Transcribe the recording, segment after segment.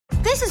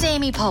This is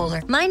Amy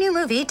Poehler. My new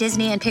movie,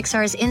 Disney and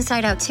Pixar's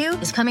Inside Out 2,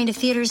 is coming to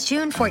theaters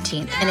June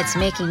 14th, and it's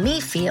making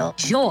me feel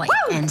joy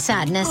and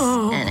sadness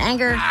and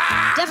anger,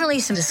 definitely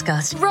some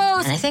disgust, and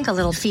I think a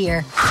little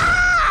fear.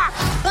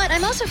 But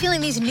I'm also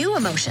feeling these new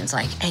emotions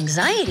like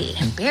anxiety,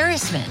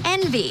 embarrassment,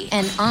 envy,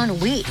 and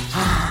ennui.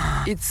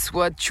 It's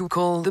what you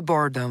call the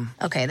boredom.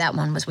 Okay, that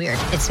one was weird.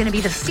 It's going to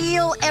be the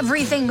feel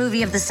everything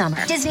movie of the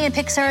summer. Disney and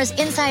Pixar's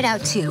Inside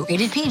Out 2,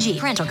 rated PG.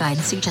 Parental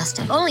guidance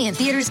suggested. Only in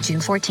theaters June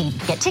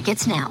 14th. Get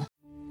tickets now.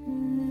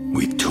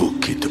 We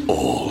took it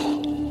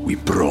all. We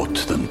brought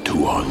them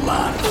to our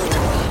land.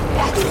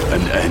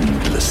 An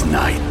endless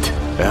night,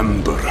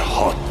 ember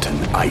hot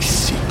and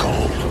icy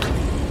cold.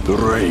 The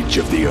rage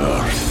of the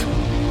earth.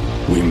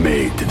 We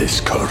made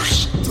this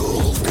curse.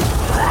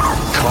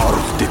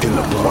 Carved it in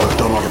the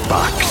blood on our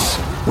backs.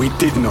 We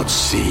did not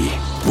see.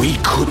 We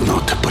could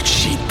not, but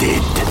she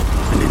did.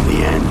 And in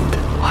the end...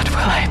 What will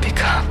I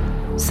become?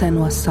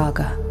 Senua's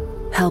Saga.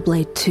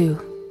 Hellblade 2.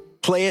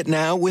 Play it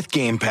now with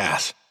Game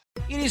Pass.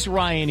 It is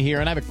Ryan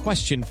here, and I have a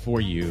question for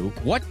you.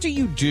 What do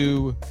you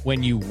do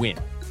when you win?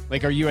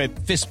 Like, are you a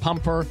fist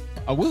pumper,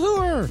 a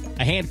woohooer,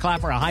 a hand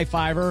clapper, a high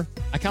fiver?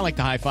 I kind of like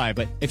the high five,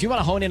 but if you want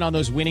to hone in on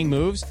those winning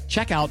moves,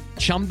 check out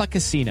Chumba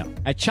Casino.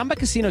 At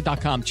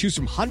ChumbaCasino.com, choose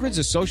from hundreds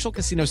of social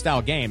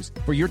casino-style games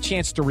for your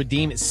chance to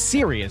redeem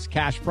serious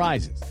cash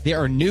prizes.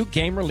 There are new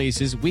game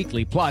releases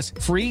weekly, plus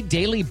free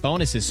daily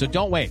bonuses. So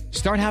don't wait.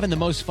 Start having the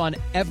most fun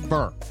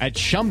ever at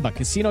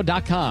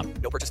ChumbaCasino.com.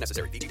 No purchase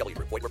necessary. VGW.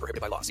 Void were prohibited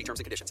by law. See terms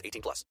and conditions.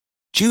 18+.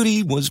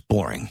 Judy was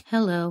boring.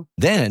 Hello.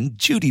 Then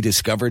Judy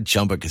discovered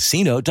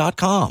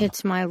ChumbaCasino.com.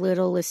 It's my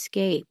little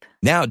escape.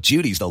 Now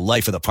Judy's the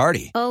life of the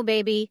party. Oh,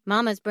 baby,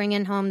 mama's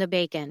bringing home the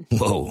bacon.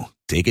 Whoa,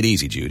 take it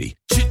easy, Judy.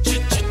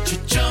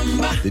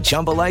 The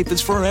Chumba life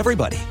is for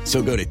everybody.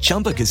 So go to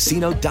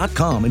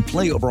ChumbaCasino.com and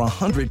play over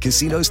 100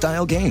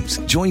 casino-style games.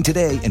 Join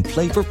today and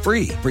play for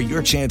free for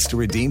your chance to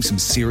redeem some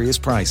serious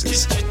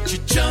prizes.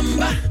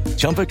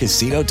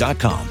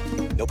 ChumbaCasino.com.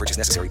 No purchase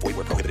necessary. Void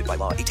were prohibited by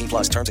law.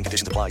 18+. Terms and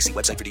conditions apply. See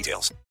website for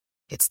details.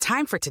 It's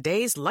time for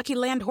today's Lucky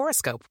Land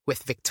horoscope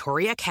with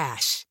Victoria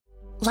Cash.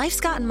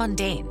 Life's gotten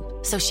mundane,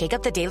 so shake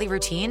up the daily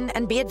routine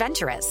and be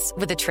adventurous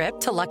with a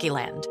trip to Lucky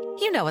Land.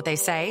 You know what they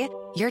say.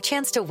 Your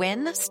chance to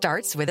win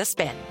starts with a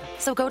spin.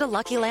 So go to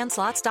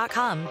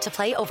LuckyLandSlots.com to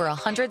play over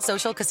 100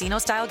 social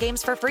casino-style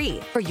games for free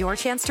for your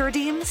chance to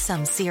redeem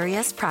some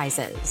serious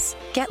prizes.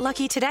 Get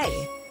lucky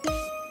today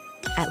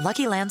at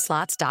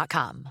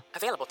LuckyLandSlots.com.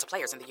 Available to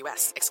players in the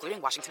U.S., excluding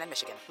Washington and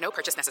Michigan. No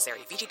purchase necessary.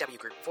 VGW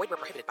Group. Void where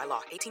prohibited by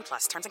law.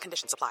 18+. Terms and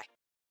conditions apply.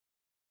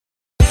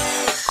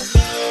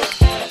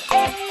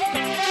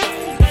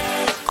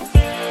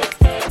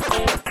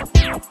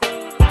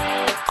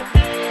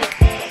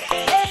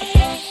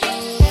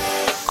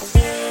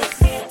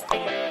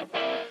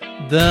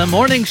 The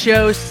Morning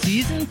Show,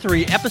 Season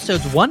 3,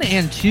 Episodes 1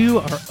 and 2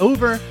 are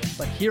over,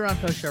 but here on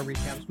Post Show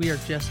Recaps, we are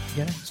just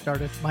getting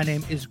started. My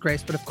name is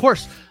Grace, but of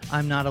course,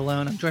 I'm not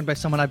alone. I'm joined by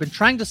someone I've been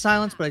trying to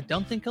silence, but I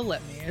don't think he'll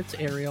let me. It's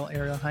Ariel.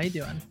 Ariel, how you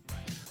doing?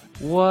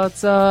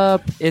 What's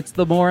up? It's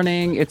the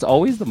morning. It's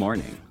always the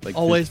morning. Like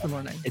always the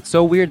morning. It's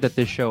so weird that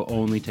this show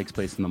only takes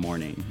place in the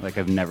morning. Like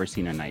I've never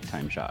seen a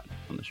nighttime shot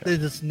on the show.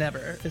 It's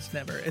never.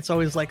 It's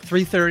always like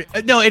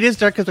 3:30. No, it is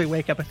dark because we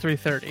wake up at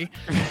 3:30.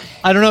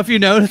 I don't know if you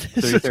know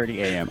this. 3:30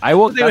 a.m.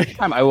 That's the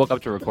time I woke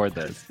up to record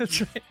this.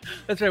 That's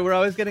right. We're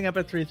always getting up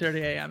at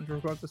 3:30 a.m. to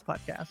record this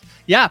podcast.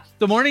 Yeah,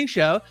 the Morning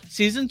Show,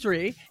 Season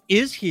 3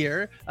 is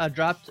here.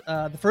 Dropped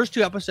the first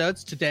 2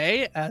 episodes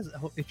today.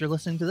 If you're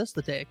listening to this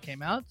the day it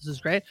came out, this is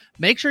great.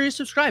 Make sure you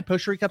subscribe.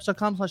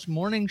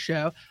 postshowrecaps.com/morning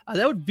show.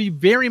 That would be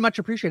very much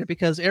appreciated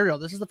because Ariel,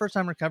 this is the first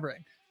time we're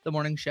covering the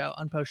Morning Show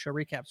on Post Show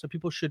Recap, so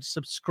people should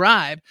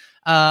subscribe,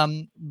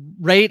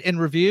 rate and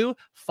review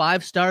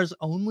 5 stars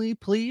only,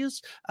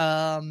 please.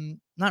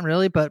 Not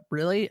really, but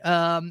really.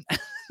 And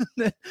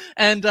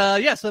so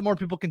that more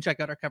people can check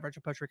out our coverage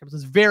of Post Show Recaps.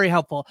 It's very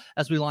helpful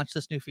as we launch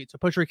this new feed. So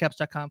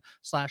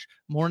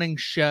postshowrecaps.com/morning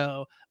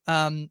show.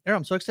 Ariel,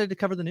 I'm so excited to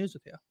cover the news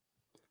with you.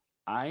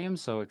 I am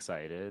so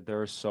excited.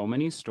 There are so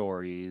many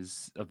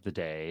stories of the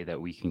day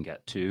that we can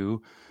get to,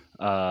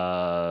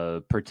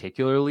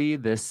 particularly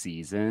this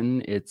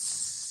season.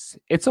 It's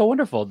so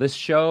wonderful. This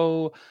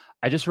show,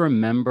 I just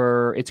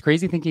remember, it's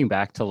crazy thinking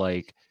back to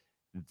like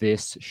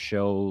this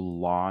show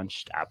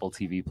launched Apple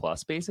TV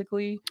Plus,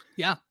 basically.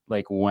 Yeah.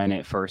 Like when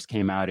it first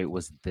came out, it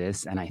was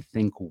this, and I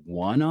think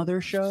one other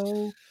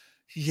show.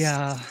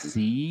 Yeah.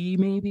 See,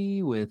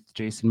 maybe with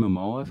Jason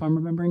Momoa, if I'm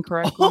remembering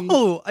correctly.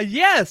 Oh,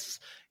 yes.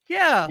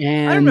 Yeah,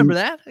 and I remember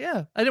that.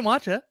 Yeah, I didn't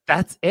watch it.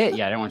 That's it.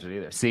 Yeah, I didn't watch it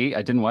either. See,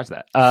 I didn't watch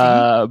that.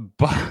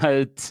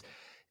 But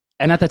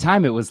at the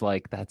time, it was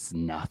like that's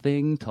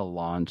nothing to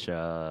launch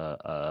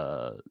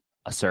a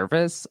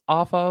service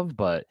off of.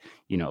 But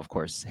you know, of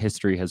course,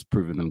 history has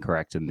proven them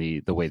correct in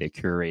the way they're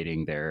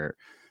curating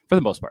for the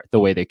most part, the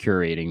way they're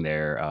curating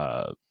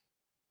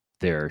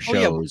their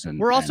shows. And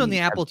we're also in the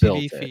Apple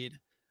TV feed.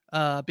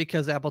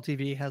 because Apple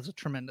TV has a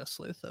tremendous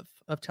slew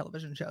of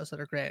television shows that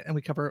are great, and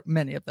we cover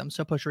many of them.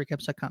 So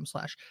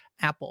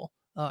postrecaps.com/Apple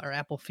or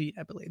Apple Feed,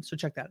 I believe. So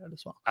check that out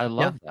as well. I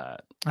love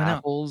that. I know.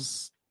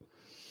 Apples.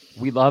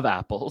 We love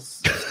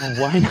apples.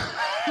 So why not?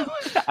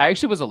 I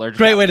actually was allergic.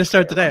 Great way to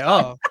start the day.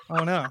 Oh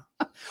no.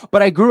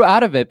 But I grew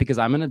out of it because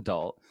I'm an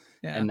adult,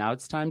 Yeah. and now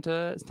it's time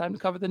to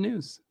cover the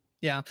news.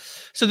 Yeah.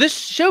 So this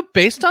show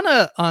based on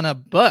a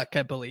book,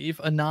 I believe,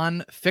 a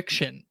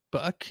nonfiction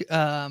book,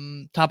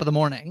 Top of the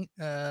Morning,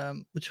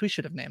 which we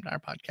should have named our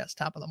podcast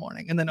Top of the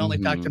Morning, and then only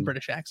talked in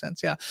British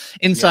accents. Yeah.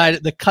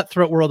 Inside the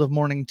cutthroat world of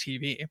morning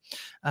TV.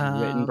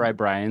 Written by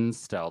Brian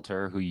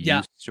Stelter, who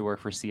used to work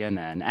for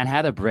CNN and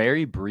had a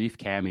very brief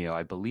cameo.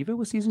 I believe it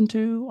was season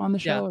 2 on the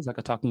show. As like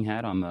a talking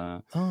head on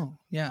the on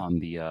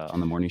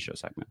the morning show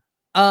segment.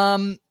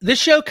 This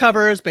show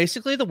covers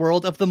basically the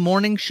world of the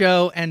morning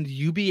show and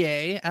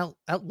UBA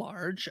at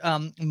large,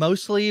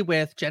 mostly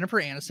with Jennifer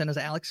Aniston as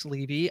Alex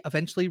Levy,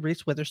 eventually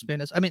Reese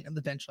Witherspoon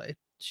eventually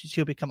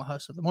she'll become a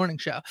host of the morning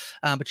show.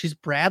 But she's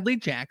Bradley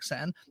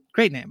Jackson.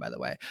 Great name, by the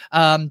way.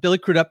 Billy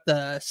Crudup,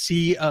 the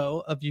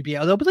CEO of UBA,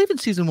 although I believe in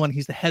season 1,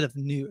 he's the head of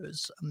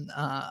news,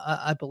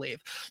 I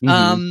believe.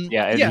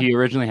 He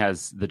originally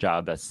has the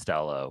job that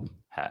Stello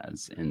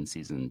has in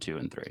season 2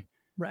 and 3.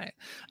 Right.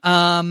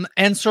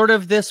 And sort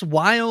of this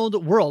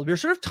wild world. We were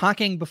sort of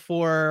talking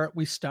before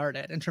we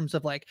started in terms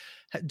of like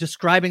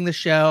describing the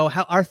show,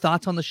 how our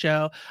thoughts on the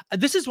show.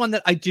 This is one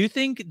that I do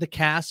think the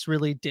cast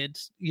really did,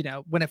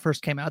 when it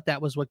first came out,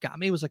 that was what got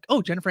me. It was like,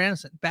 oh, Jennifer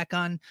Aniston back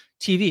on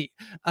TV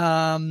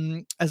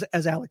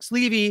as Alex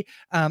Levy.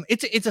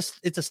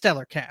 It's a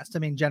stellar cast. I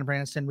mean, Jennifer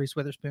Aniston, Reese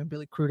Witherspoon,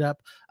 Billy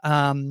Crudup,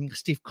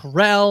 Steve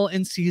Carell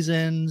in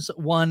seasons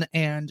 1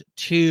 and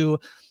 2.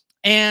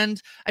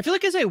 And I feel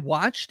like as I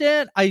watched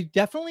it, I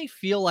definitely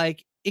feel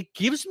like it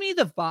gives me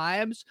the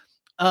vibes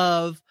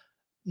of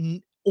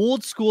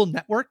old school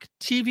network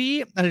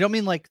TV. And I don't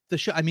mean like the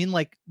show. I mean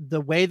like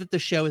the way that the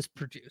show is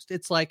produced.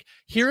 It's like,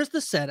 here's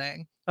the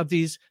setting of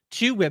these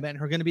 2 women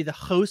who are going to be the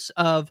hosts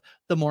of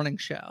the morning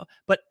show.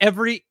 But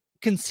every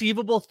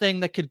conceivable thing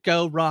that could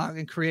go wrong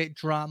and create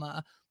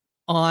drama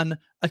on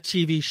a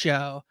TV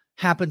show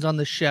happens on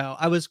the show.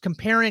 I was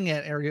comparing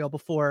it, Ariel,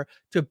 before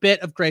to a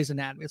bit of Grey's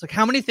Anatomy. It's like,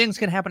 how many things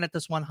can happen at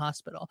this one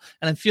hospital?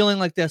 And I'm feeling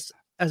like this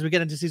as we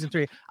get into season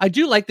 3. I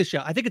do like the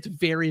show. I think it's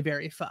very,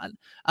 very fun.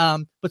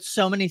 But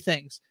so many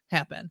things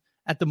happen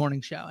at the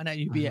morning show and at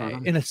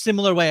UBA in a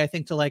similar way, I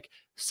think, to like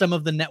some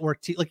of the network,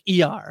 like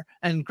ER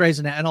and Grey's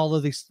Anatomy and all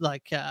of these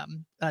like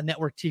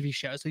network TV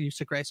shows that used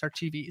to grace our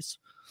TVs.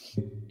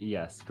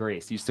 Yes,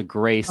 used to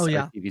grace our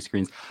TV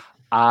screens.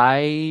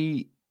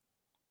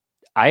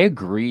 I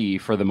agree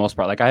for the most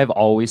part. Like, I have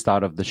always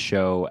thought of the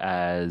show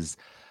as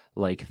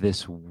like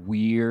this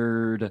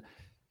weird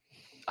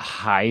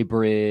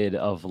hybrid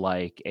of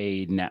like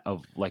an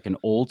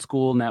old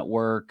school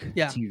network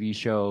TV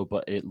show,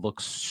 but it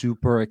looks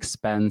super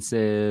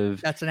expensive.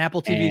 That's an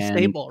Apple TV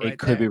staple, right? It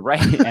could be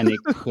right, and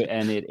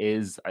it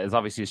is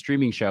obviously a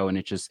streaming show, and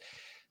it just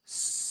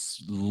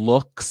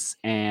looks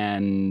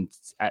and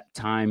at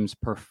times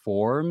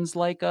performs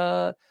like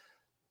a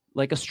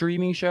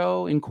streaming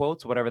show, in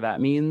quotes, whatever that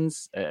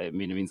means. I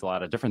mean, it means a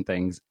lot of different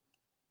things.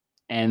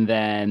 And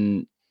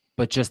then,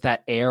 but just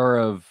that air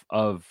of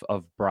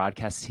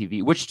broadcast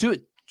TV, which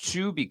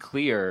to be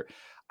clear,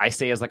 I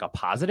say as like a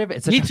positive.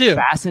 It's such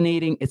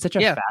fascinating. It's such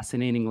a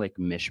fascinating like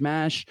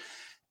mishmash.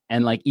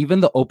 And like even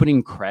the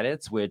opening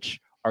credits,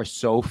 which are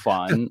so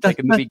fun. Like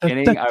in the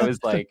beginning, I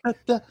was like,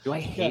 do I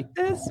hate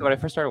this? When I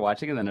first started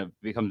watching it, then it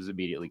becomes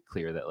immediately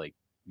clear that like,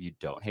 you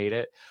don't hate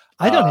it.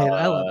 I don't hate it.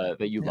 I love it.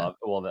 That you love.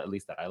 Well, at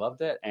least that I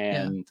loved it,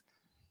 and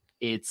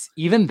it's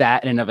even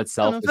that in and of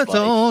itself. Is like,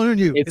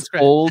 it's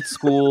old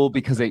school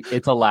because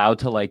it's allowed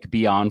to like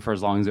be on for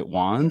as long as it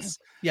wants.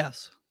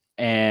 Yes,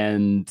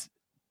 and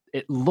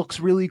it looks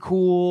really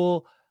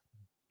cool,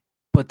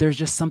 but there's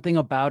just something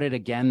about it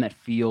again that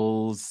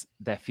feels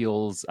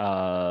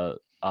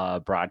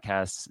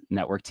broadcast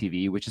network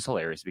TV, which is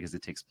hilarious because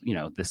it takes,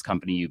 this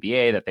company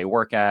UBA that they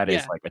work at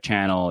is like a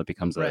channel. It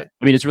becomes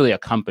it's really a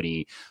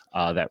company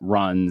that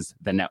runs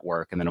the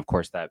network. And then of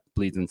course that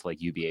bleeds into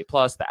like UBA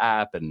Plus, the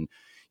app, and,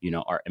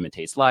 Art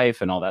Imitates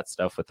Life and all that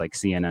stuff with like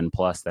CNN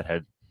Plus that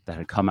had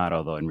come out.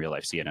 Although in real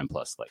life, CNN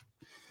Plus, like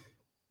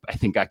I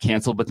think got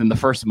canceled within the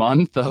first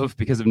month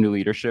because of new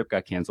leadership,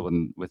 got canceled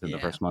within the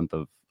first month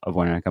of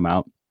when it come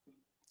out.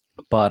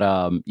 But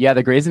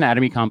the Grey's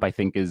Anatomy comp, I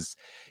think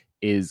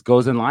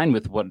goes in line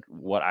with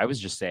what I was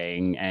just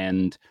saying,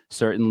 and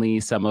certainly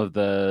some of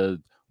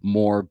the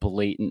more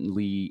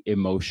blatantly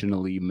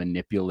emotionally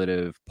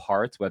manipulative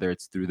parts, whether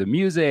it's through the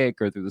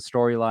music or through the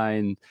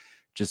storyline,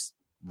 just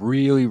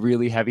really,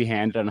 really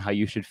heavy-handed on how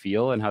you should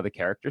feel and how the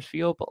characters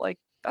feel. But like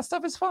that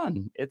stuff is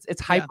fun.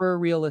 It's hyper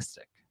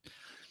realistic.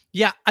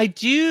 Yeah, I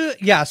do.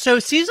 Yeah. So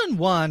season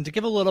 1, to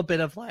give a little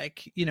bit of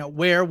like,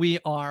 where we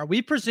are,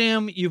 we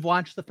presume you've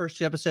watched the first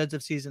 2 episodes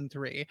of season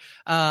 3.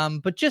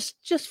 But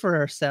just for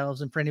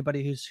ourselves and for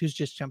anybody who's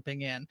just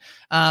jumping in,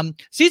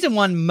 season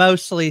 1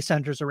 mostly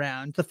centers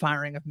around the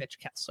firing of Mitch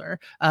Kessler,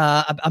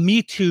 a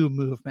Me Too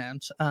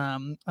movement.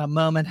 A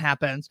moment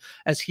happens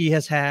as he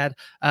has had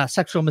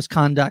sexual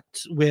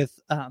misconduct with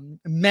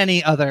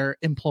many other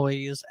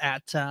employees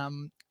at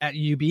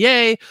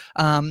UBA.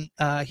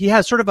 He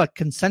has sort of a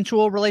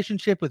consensual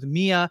relationship with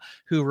Mia,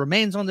 who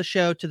remains on the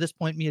show to this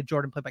point. Mia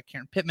Jordan, played by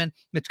Karen Pittman.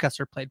 Mitch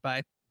Kessler, played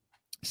by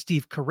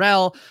Steve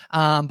Carell.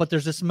 But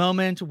there's this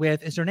moment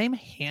with, is her name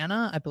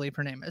Hannah? I believe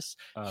her name is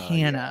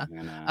Hannah.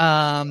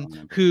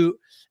 Who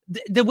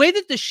the way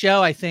that the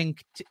show, I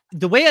think,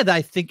 the way that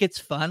I think it's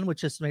fun,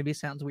 which just maybe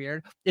sounds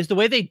weird, is the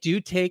way they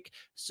do take.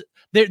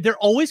 They're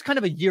always kind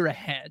of a year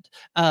ahead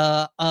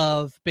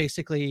of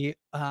basically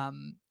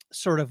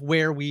sort of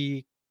where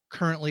we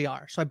currently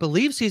are. So I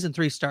believe season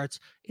 3 starts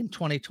in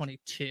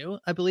 2022.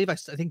 I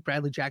think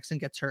Bradley Jackson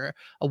gets her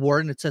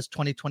award and it says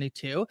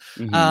 2022.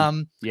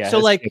 Yeah, so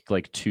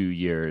like 2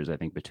 years, I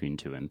think, between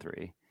 2 and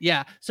 3.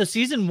 Yeah. So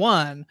season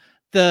 1,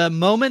 the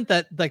moment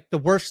that like the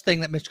worst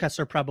thing that Mitch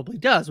Kessler probably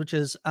does, which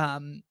is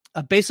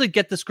basically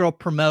get this girl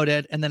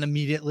promoted and then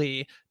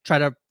immediately try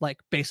to like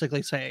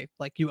basically say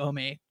like, you owe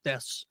me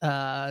this,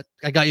 I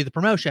got you the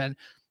promotion,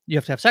 you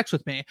have to have sex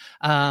with me.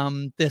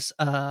 This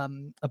a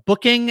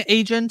booking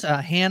agent,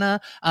 Hannah,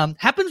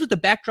 happens with the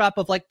backdrop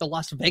of like the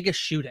Las Vegas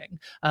shooting.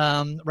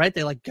 Right?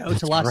 They like go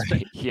to Las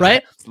Vegas,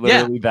 right? It's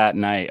literally that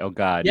night. Oh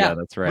God, yeah,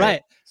 that's right.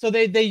 Right. So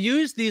they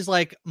use these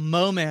like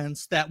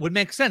moments that would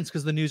make sense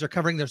because the news are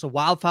covering. There's a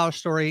wildfire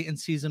story in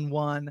season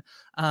 1.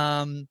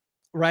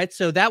 Right.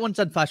 So that one's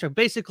on flashback.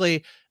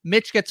 Basically,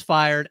 Mitch gets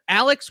fired.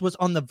 Alex was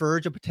on the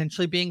verge of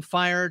potentially being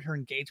fired. Her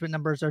engagement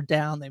numbers are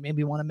down. They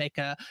maybe want to make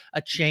a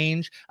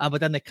change, but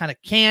then they kind of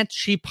can't.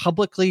 She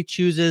publicly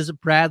chooses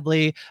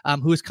Bradley,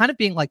 who is kind of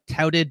being like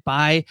touted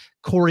by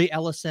Corey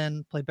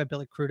Ellison, played by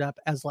Billy Crudup,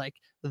 as like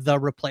the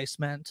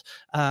replacement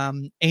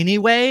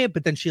anyway.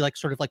 But then she like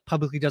sort of like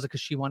publicly does it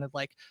because she wanted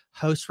like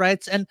host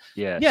rights. And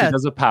she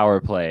does a power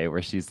play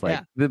where she's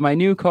like, my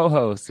new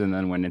co-host. And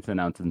then when it's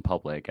announced in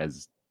public,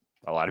 as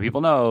a lot of people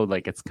know,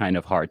 like it's kind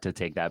of hard to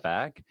take that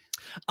back.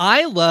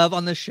 I love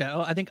on the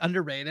show, I think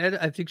underrated,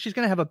 I think she's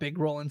going to have a big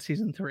role in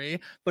season 3,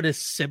 but is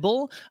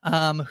Sybil,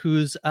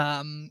 who's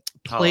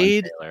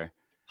played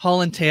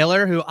Holland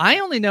Taylor, who I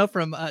only know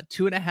from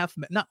 2.5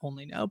 Men. Not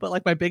only know, but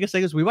like my biggest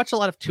thing is we watch a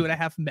lot of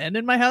 2.5 Men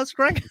in my house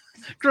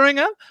growing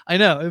up. I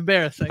know,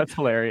 embarrassing. That's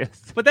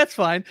hilarious, but that's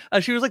fine.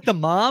 She was like the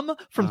mom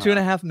from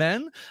 2.5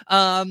 Men.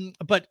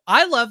 But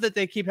I love that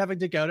they keep having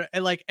to go to,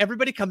 and like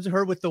everybody comes to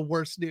her with the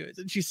worst news,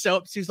 and she's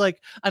like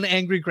an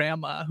angry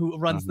grandma who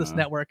runs this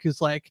network,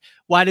 who's like,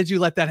 "Why did you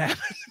let that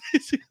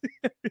happen?"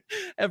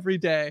 every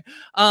day.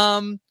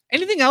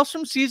 Anything else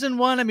from season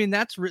 1? I mean,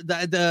 that's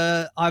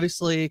the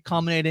obviously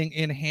culminating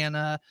in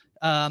Hannah.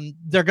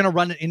 They're going to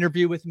run an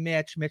interview with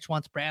Mitch. Mitch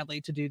wants Bradley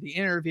to do the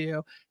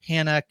interview.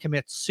 Hannah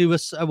commits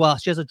suicide. Well,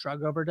 she has a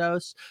drug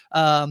overdose.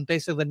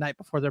 Basically the night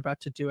before they're about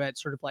to do it,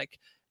 sort of like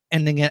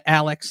ending it.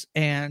 Alex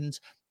and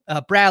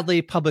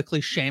Bradley publicly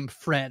shame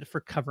Fred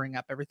for covering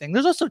up everything.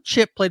 There's also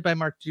Chip, played by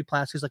Mark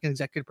Duplass, who's like an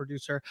executive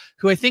producer,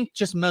 who I think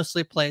just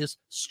mostly plays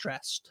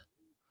stressed.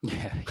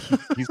 Yeah,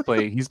 he's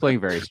playing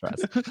very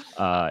stressed,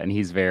 and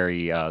he's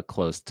very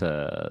close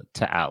to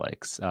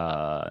Alex.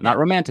 Not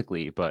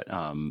romantically, but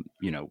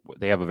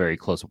they have a very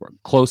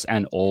close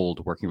and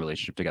old working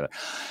relationship together.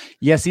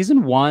 Yeah,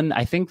 season 1,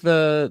 I think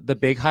the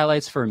big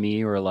highlights for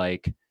me were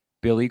like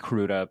Billy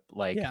Crudup,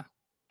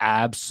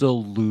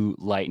 absolute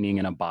lightning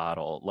in a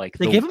bottle. Like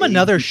they gave him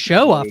another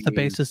show off the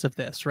basis of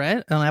this,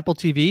 right? On Apple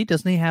TV,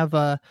 doesn't he have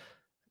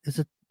is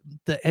it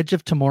The Edge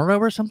of Tomorrow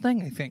or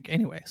something? I think.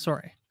 Anyway,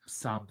 sorry.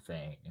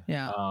 Something.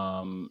 Yeah.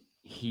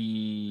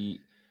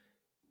 He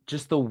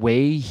just the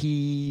way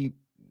he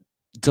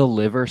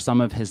delivers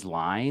some of his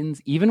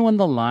lines, even when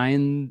the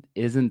line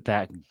isn't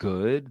that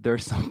good,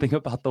 there's something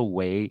about the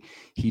way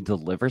he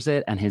delivers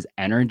it and his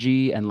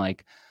energy, and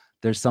like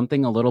there's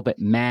something a little bit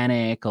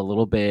manic, a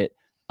little bit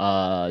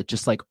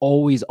just like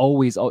always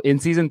in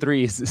season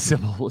 3,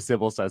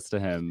 Sybil says to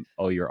him,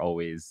 "Oh, you're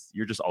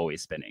just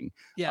always spinning."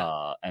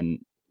 Yeah.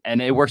 And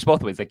it works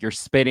both ways. Like you're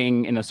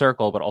spinning in a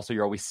circle, but also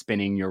you're always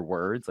spinning your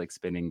words, like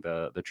spinning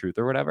the truth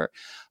or whatever.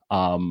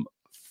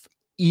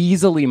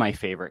 Easily my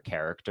favorite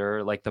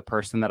character, like the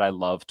person that I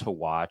love to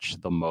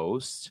watch the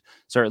most,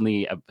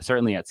 certainly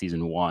at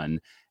season 1,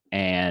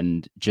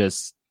 and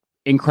just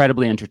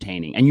incredibly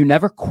entertaining. And you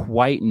never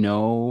quite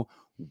know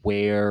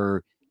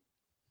where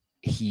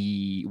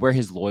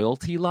his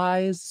loyalty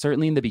lies,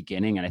 certainly in the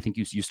beginning. And I think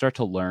you start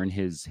to learn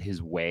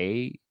his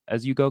way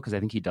as you go, because I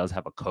think he does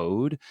have a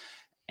code.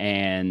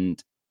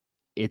 And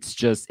it's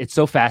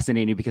so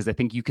fascinating because I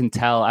think you can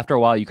tell after a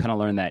while, you kind of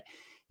learn that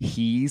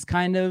he's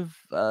kind of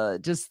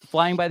just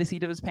flying by the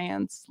seat of his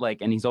pants, like,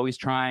 and he's always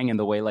trying. And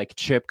the way like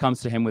Chip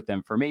comes to him with the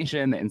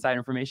information, the inside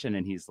information,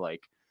 and he's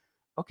like,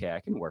 okay, I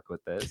can work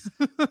with this.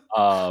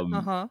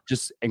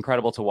 Just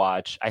incredible to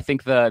watch. I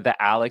think the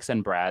Alex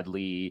and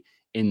Bradley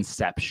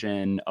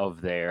inception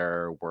of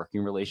their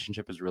working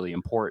relationship is really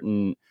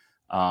important.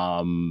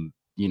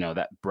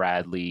 That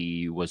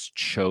Bradley was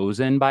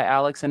chosen by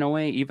Alex in a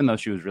way, even though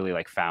she was really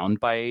like found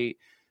by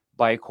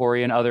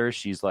Corey and others.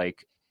 She's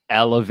like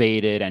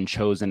elevated and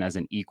chosen as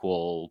an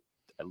equal,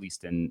 at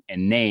least in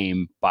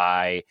name,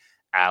 by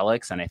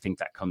Alex. And I think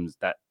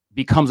that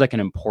becomes like an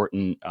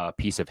important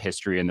piece of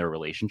history in their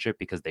relationship,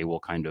 because they will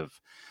kind of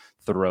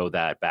throw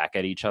that back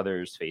at each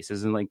other's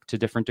faces in like to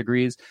different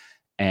degrees.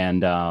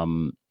 And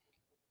the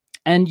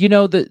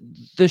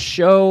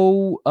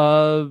show,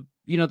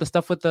 the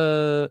stuff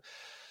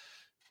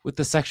with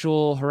the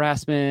sexual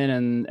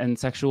harassment and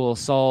sexual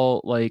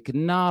assault, like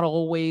not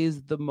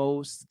always the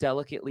most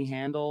delicately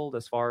handled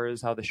as far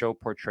as how the show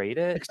portrayed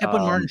it. Except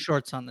when Martin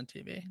Short's on the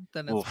TV,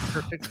 then it's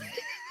perfect.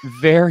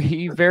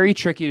 Very, very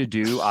tricky to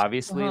do.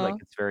 Obviously, like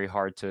it's very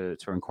hard to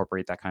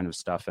incorporate that kind of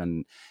stuff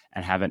and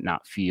have it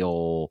not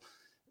feel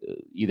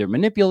either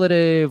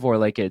manipulative or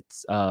like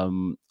it's a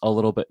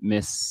little bit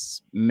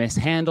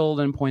mishandled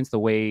in points, the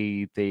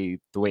way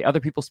other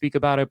people speak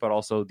about it, but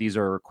also these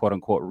are quote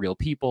unquote real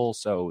people,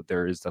 so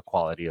there is the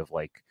quality of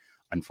like,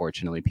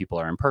 unfortunately, people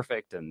are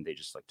imperfect and they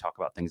just like talk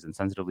about things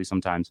insensitively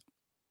sometimes.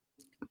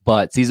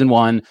 But season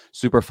 1,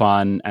 super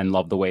fun, and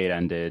love the way it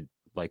ended.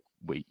 Like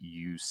what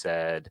you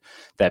said,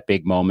 that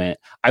big moment.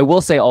 I will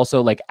say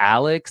also, like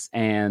Alex,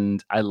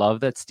 and I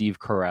love that Steve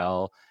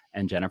Carell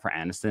and Jennifer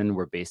Aniston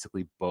were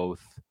basically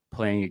both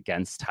playing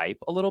against type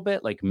a little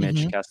bit, like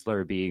Mitch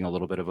Kessler being a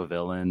little bit of a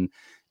villain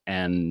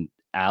and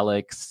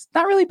Alex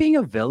not really being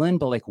a villain,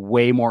 but like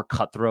way more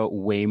cutthroat,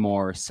 way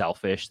more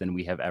selfish than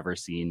we have ever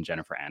seen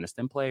Jennifer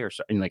Aniston play.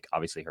 And like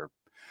obviously her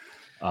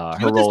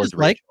role is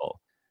Rachel.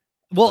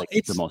 Well, like,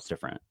 it's the most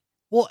different.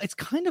 Well, it's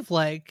kind of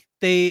like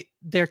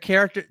their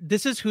character.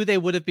 This is who they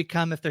would have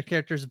become if their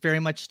characters very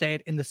much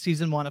stayed in the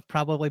season 1 of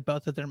probably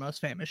both of their most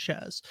famous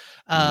shows.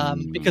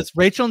 Because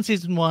Rachel in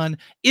season 1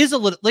 is a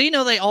little,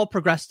 they all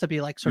progress to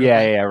be like sort of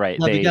right.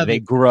 They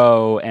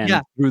grow,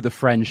 and through the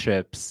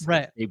friendships,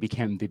 right, they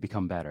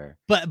become better.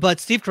 But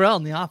Steve Carell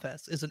in The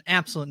Office is an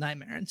absolute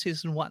nightmare in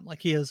season 1.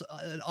 Like he is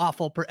an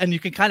awful, and you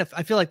can kind of,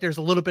 I feel like there's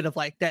a little bit of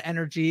like that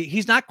energy.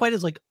 He's not quite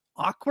as like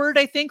awkward,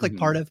 I think. Like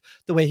part of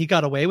the way he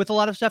got away with a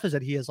lot of stuff is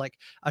that he is like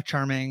a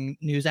charming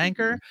news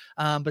anchor,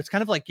 but it's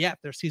kind of like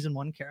they're season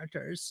 1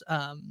 characters.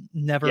 Some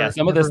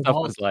of this stuff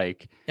was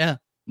like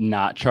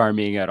not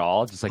charming at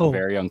all, just like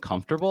very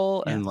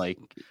uncomfortable and like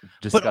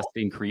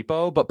disgusting,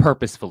 creepo, but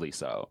purposefully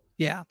so.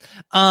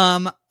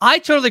 I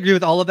totally agree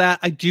with all of that.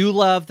 I do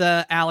love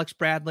the Alex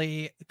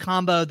Bradley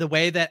combo, the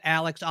way that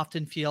Alex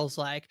often feels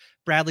like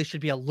Bradley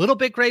should be a little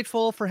bit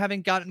grateful for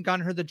having gotten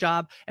her the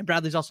job, and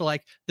Bradley's also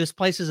like, this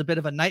place is a bit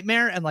of a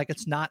nightmare, and like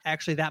it's not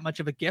actually that much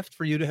of a gift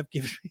for you to have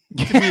given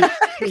me to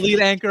be the lead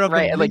anchor of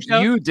right, the and like show.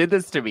 You did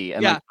this to me,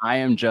 and like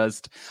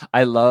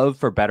I love,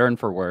 for better and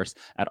for worse,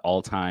 at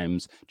all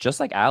times,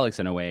 just like Alex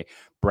in a way,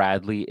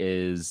 Bradley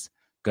is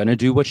gonna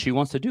do what she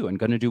wants to do and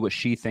gonna do what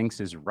she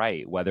thinks is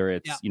right, whether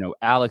it's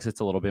Alex,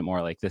 it's a little bit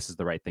more like, this is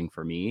the right thing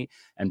for me,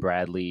 and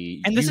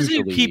Bradley, and this is how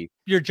you keep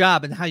your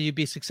job and how you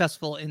be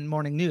successful in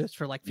morning news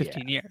for like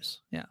 15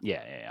 years.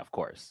 Of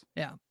course.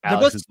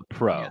 Alex is a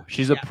pro.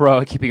 She's a pro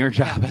at keeping her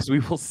job, as we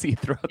will see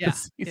throughout the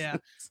season.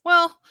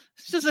 Well,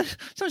 sometimes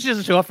she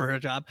doesn't show up for her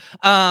job,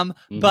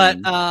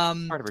 but part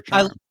of her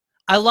charm.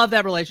 I love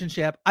that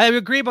relationship. I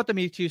agree about the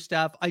Me Too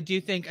stuff. I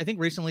think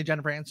recently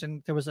Jennifer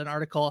Aniston, there was an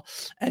article,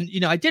 and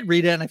I did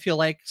read it, and I feel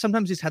like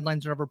sometimes these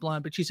headlines are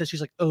overblown, but she says she's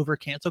like over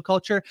cancel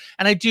culture.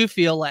 And I do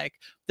feel like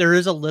there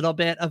is a little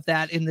bit of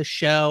that in the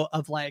show,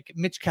 of like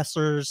Mitch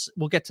Kessler's,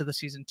 we'll get to the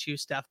season 2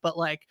 stuff, but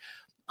like,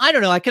 I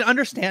don't know. I can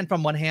understand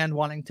from one hand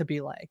wanting to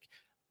be like,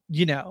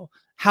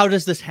 how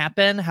does this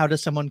happen? How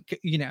does someone,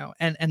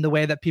 and the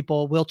way that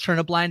people will turn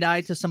a blind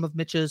eye to some of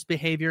Mitch's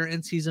behavior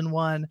in season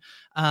 1,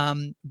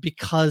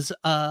 because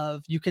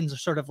of, you can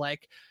sort of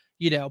like,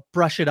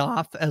 brush it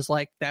off as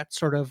like that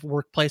sort of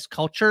workplace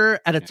culture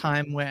at a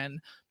time when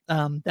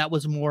that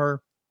was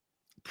more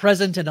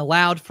present and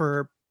allowed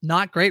for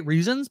not great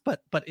reasons,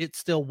 but it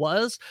still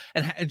was.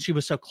 And she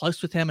was so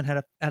close with him and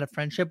had a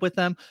friendship with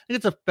him. I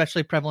think it's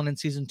especially prevalent in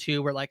season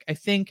 2, where like,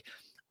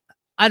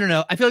 I don't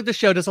know. I feel like the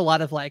show does a lot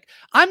of like,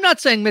 I'm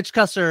not saying Mitch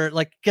Kessler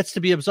like gets to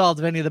be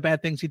absolved of any of the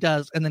bad things he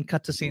does, and then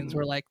cut to scenes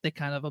where like they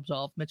kind of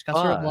absolve Mitch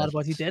Kessler of a lot of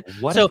what he did.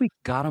 What if we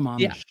got him on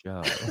the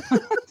show?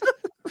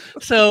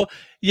 So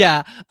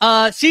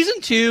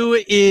season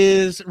 2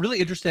 is really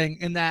interesting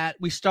in that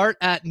we start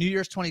at New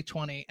Year's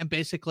 2020 and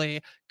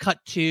basically cut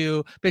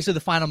to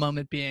the final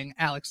moment being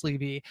Alex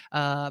Levy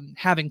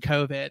having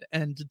COVID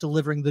and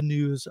delivering the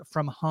news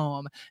from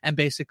home, and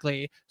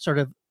basically sort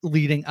of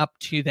leading up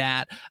to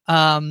that.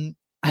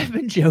 I've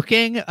been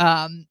joking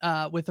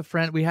with a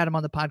friend. We had him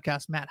on the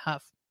podcast, Matt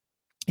Huff,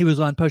 He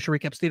was on Post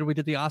Recaps Theater. We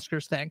did the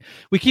Oscars thing.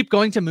 We keep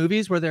going to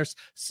movies where there's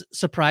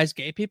surprise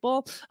gay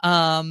people,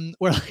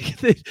 where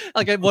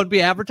like it won't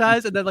be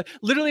advertised, and then like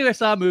literally I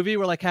saw a movie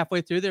where like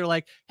halfway through they were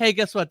like, "Hey,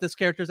 guess what? This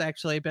character's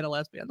actually been a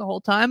lesbian the whole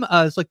time."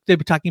 It's like they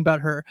were talking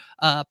about her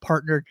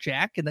partner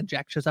Jack, and then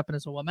Jack shows up and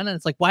is a woman, and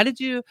it's like, why did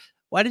you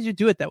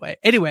do it that way?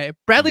 Anyway,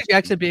 Bradley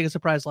Jackson being a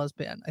surprise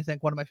lesbian, I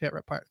think one of my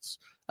favorite parts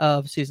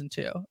of season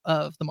 2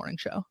 of The Morning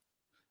Show.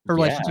 Her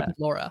relationship with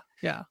Laura.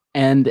 Yeah.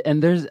 And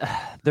there's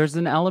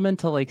an element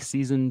to like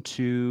season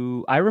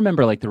 2. I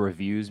remember like the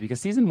reviews,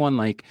 because season 1,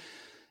 like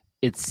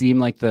it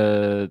seemed like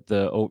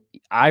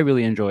I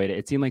really enjoyed it.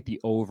 It seemed like the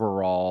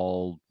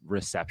overall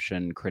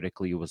reception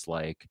critically was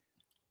like,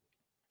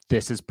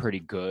 this is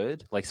pretty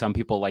good. Like some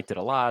people liked it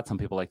a lot. Some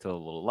people liked it a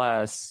little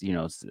less,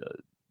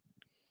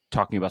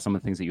 talking about some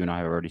of the things that you and I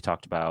have already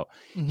talked about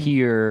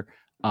here.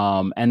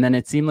 And then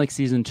it seemed like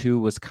season 2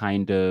 was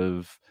kind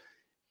of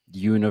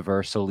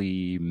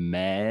universally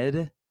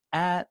meh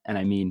at, and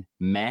I mean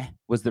meh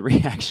was the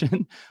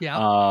reaction.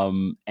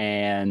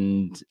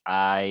 And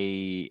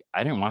I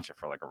didn't watch it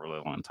for like a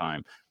really long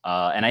time,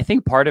 and I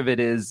think part of it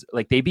is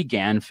like they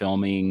began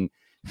filming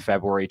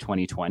February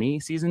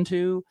 2020 season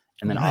 2,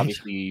 and then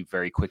obviously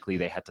very quickly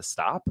they had to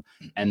stop,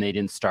 and they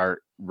didn't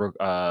start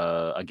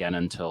again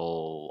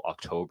until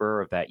October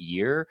of that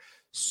year.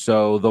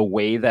 So the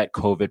way that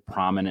COVID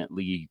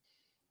prominently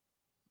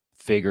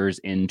figures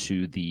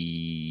into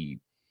the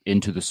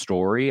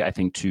story, I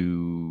think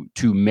to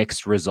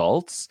mixed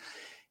results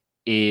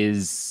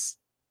is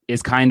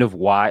kind of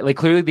why, like,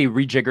 clearly they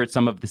rejiggered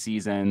some of the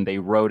season. They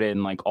wrote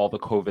in like all the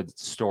COVID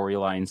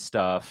storyline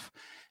stuff,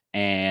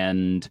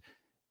 and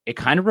it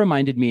kind of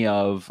reminded me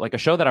of like a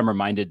show that I'm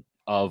reminded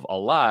of a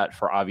lot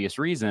for obvious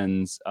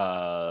reasons.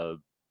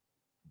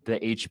 The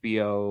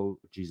HBO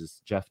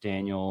Jeff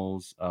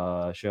Daniels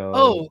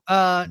show.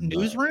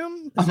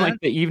 Newsroom? Like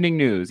the evening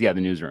news. Yeah,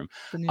 the Newsroom.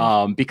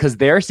 Because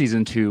their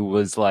season 2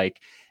 was like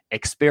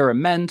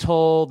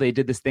experimental. They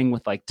did this thing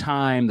with like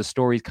time. The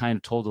story's kind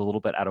of told a little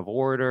bit out of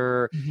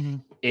order.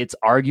 It's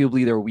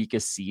arguably their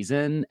weakest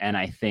season. And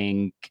I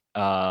think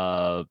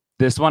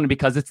this one,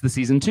 because it's the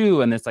season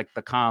 2 and it's like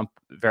the comp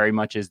very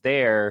much is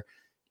there,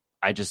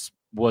 I just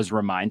was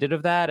reminded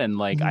of that. And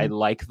like I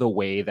like the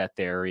way that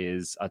there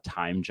is a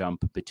time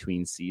jump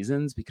between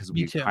seasons, because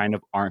we kind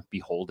of aren't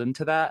beholden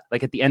to that.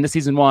 Like at the end of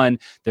season 1,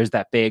 there's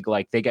that big,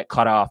 like, they get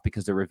cut off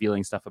because they're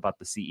revealing stuff about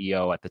the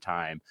CEO at the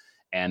time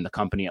and the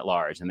company at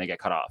large, and they get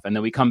cut off, and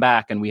then we come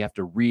back and we have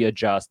to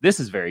readjust. This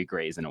is very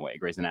Grey's in a way,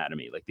 Grey's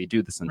Anatomy. Like they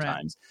do this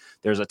sometimes.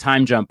 There's a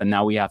time jump, and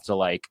now we have to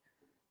like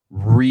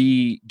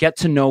get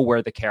to know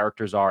where the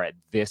characters are at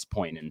this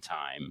point in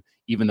time,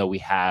 even though we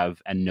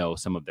have and know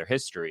some of their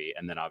history.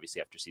 And then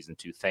obviously after season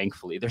 2,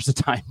 thankfully there's a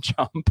time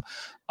jump.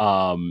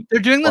 They're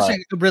doing this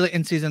really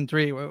in season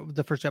 3,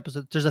 the first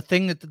episode. There's a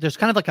thing that there's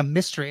kind of like a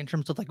mystery in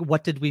terms of like,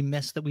 what did we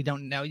miss that we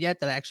don't know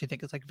yet, that I actually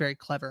think is like very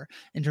clever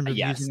in terms of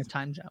using a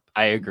time jump.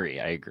 I agree.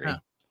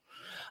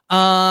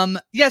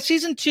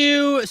 Season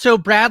 2. So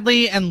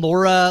Bradley and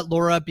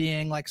Laura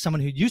being like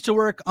someone who used to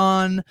work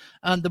on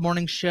the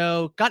morning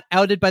show, got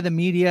outed by the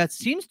media. It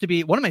seems to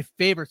be one of my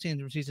favorite scenes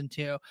from season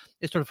 2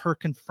 is sort of her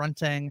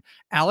confronting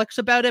Alex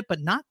about it, but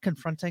not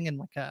confronting in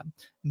like a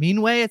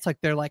mean way. It's like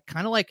they're like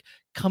kind of like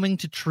coming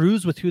to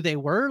truths with who they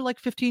were like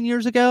 15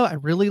 years ago. I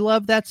really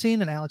love that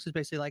scene. And Alex is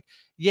basically like,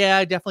 yeah,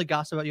 I definitely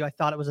gossiped about you. I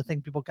thought it was a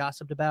thing people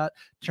gossiped about.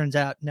 Turns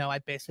out, no, I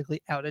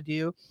basically outed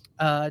you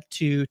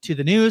to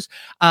the news.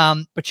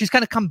 But she's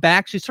kind of come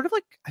back. She's sort of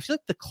like, I feel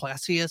like the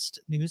classiest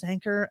news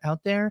anchor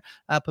out there,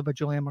 put by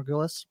Julianne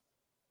Margulis.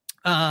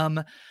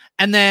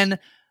 And then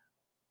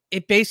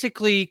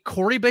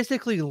Corey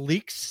basically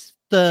leaks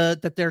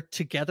that they're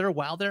together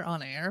while they're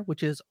on air,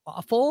 which is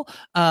awful.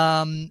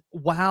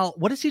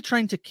 What is he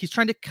trying to? He's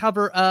trying to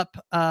cover up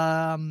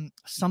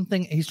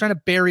something. He's trying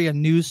to bury a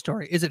news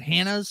story. Is it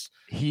Hannah's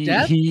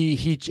death?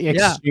 He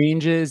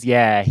exchanges.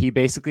 Yeah, he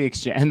basically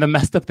exchanges. And the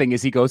messed up thing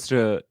is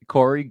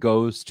Corey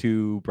goes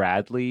to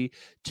Bradley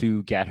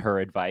to get her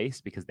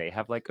advice because they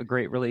have like a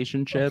great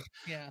relationship.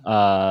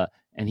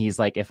 And he's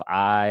like, if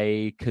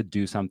I could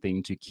do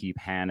something to keep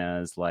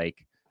Hannah's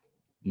like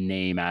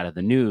name out of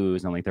the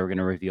news, and like they were going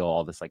to reveal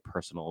all this like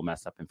personal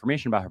messed up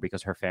information about her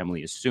because her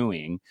family is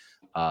suing,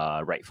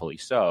 rightfully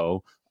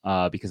so,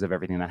 because of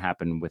everything that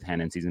happened with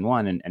Hannah in season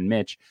 1 and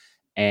Mitch,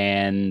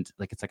 and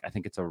like it's like I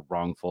think it's a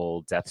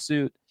wrongful death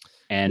suit,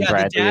 and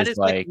Bradley is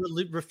like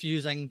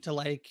refusing to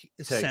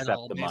accept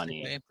the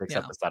money, to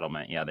accept the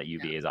settlement, that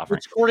UVA is offering.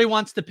 Which Corey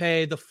wants to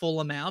pay the full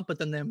amount, but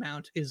then the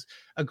amount is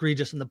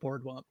egregious, and the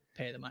board won't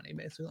pay the money,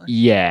 basically.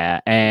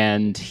 Yeah,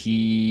 and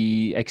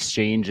he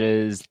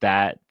exchanges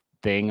that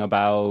thing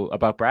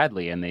about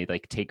Bradley, and they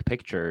like take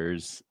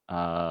pictures.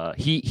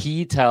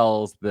 He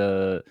tells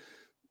the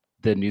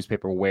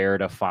newspaper where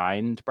to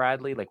find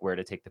Bradley, like where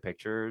to take the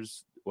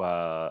pictures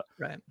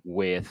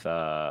with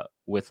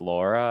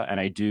Laura, and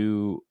I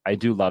do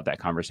love that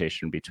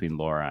conversation between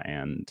Laura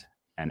and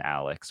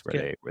Alex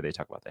where they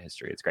talk about the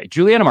history. It's great.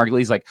 Julianna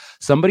Margulies, like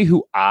somebody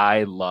who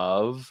I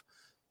love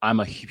I'm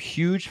a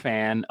huge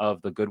fan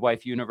of the Good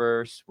Wife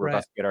universe. We're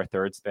about to get our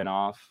third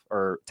spinoff,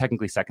 or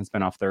technically second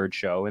spinoff, third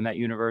show in that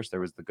universe. There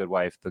was the Good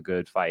Wife, the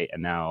Good Fight,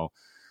 and now,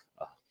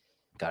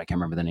 God, I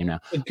can't remember the name now.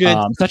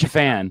 Such a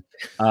fan.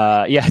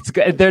 Yeah, it's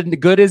good. The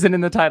Good isn't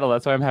in the title.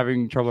 That's why I'm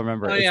having trouble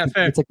remembering.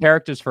 It's a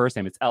character's first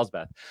name. It's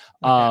Elsbeth.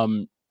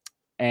 Okay.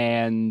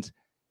 And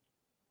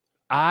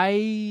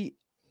I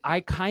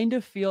kind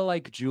of feel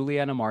like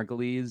Juliana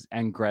Margulies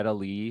and Greta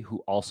Lee,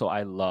 who also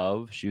I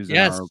love. She was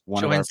in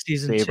one of our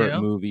favorite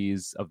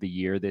movies of the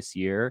year this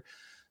year.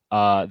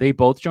 They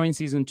both joined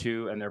season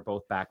 2, and they're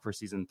both back for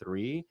season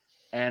 3.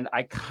 And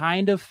I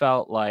kind of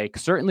felt like,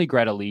 certainly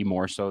Greta Lee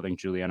more so than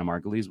Juliana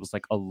Margulies, was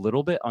like a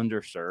little bit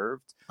underserved.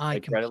 I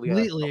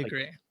completely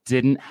agree.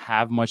 Didn't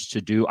have much to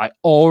do. I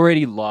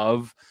already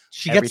love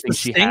everything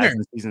she has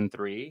in season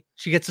 3.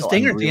 She gets a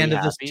stinger at the end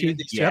of these two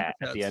episodes.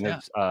 At the end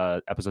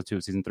of episode 2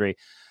 of season 3.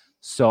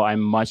 So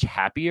I'm much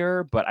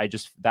happier, but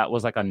that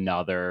was like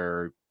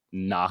another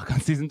knock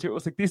on season 2. It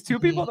was like, these two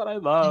people that I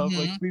love,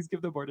 like, please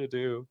give them more to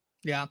do.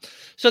 Yeah.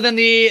 So then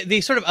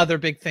the sort of other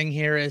big thing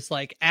here is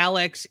like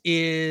Alex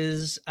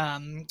is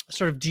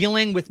sort of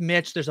dealing with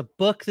Mitch. There's a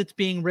book that's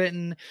being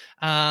written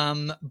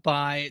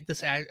by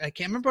this, I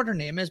can't remember what her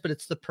name is, but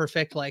it's the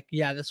perfect, like,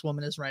 yeah, this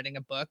woman is writing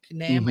a book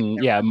name.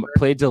 Yeah.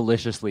 Played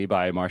deliciously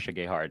by Marcia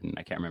Gay Harden.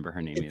 I can't remember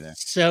her name either.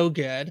 So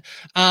good.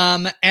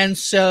 And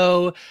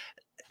so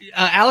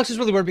Alex is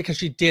really worried because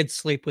she did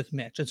sleep with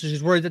Mitch. And so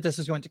she's worried that this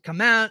is going to come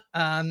out.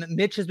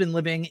 Mitch has been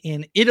living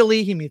in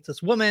Italy. He meets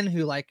this woman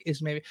who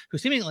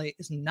seemingly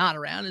is not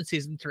around in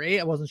season 3.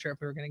 I wasn't sure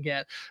if we were going to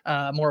get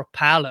more of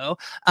Paolo.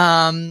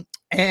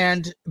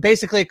 And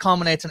basically it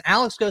culminates, and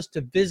Alex goes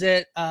to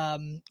visit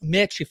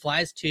Mitch. He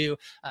flies to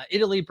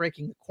Italy,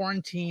 breaking the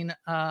quarantine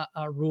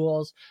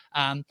rules,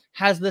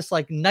 has this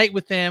like night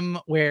with him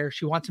where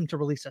she wants him to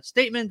release a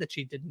statement that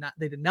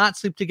they did not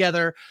sleep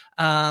together.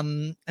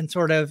 And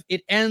sort of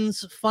it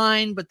ends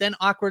fine, but then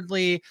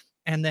awkwardly,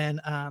 and then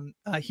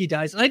he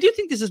dies. And I do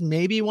think this is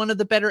maybe one of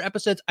the better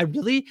episodes.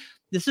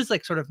 This is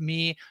like sort of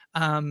me,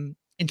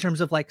 in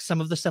terms of like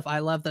some of the stuff I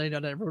love that I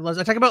don't ever love.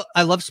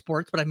 I love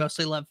sports, but I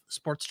mostly love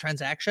sports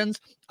transactions.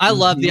 I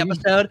love the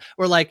episode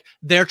where like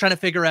they're trying to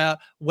figure out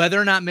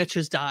whether or not Mitch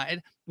has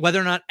died,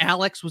 whether or not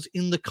Alex was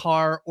in the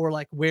car, or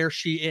like where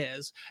she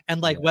is,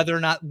 and like whether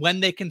or not when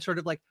they can sort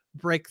of like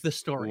break the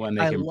story. When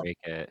they can break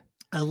it.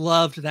 I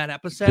loved that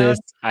episode.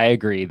 I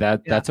agree.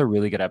 That's a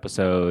really good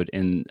episode,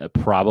 and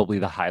probably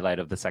the highlight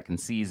of the second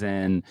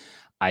season.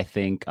 I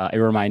think it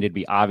reminded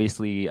me,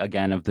 obviously,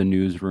 again, of the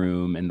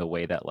newsroom and the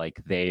way that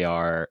like they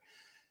are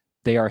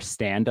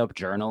stand-up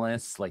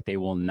journalists. Like they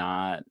will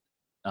not,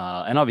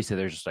 and obviously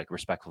they're just like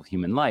respectful of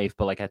human life,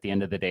 but like at the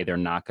end of the day, they're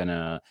not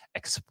gonna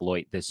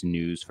exploit this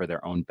news for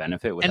their own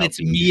benefit. And it's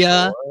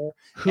Mia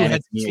who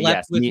has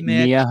slept with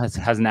Mitch. Mia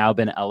has now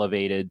been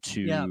elevated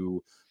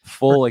to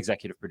full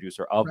executive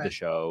producer of the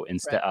show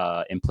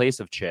in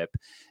place of Chip.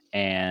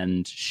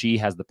 And she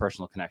has the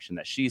personal connection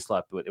that she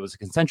slept with. It was a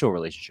consensual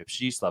relationship.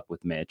 She slept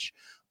with Mitch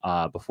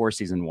before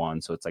season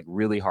 1. So it's like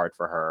really hard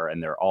for her.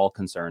 And they're all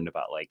concerned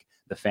about like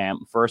the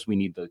first, we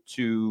need the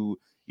two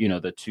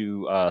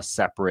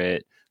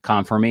separate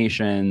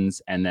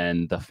confirmations, and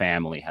then the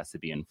family has to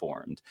be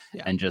informed.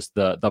 And just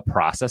the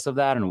process of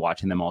that and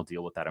watching them all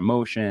deal with that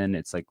emotion.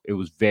 It's like, it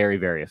was very,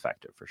 very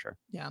effective for sure.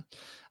 Yeah.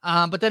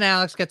 But then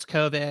Alex gets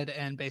COVID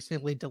and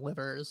basically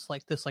delivers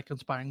like this like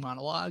inspiring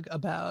monologue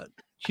about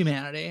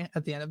humanity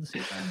at the end of the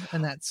season,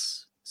 and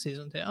that's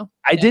season 2.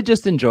 I did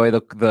just enjoy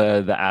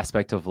the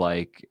aspect of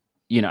like,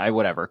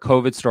 whatever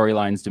COVID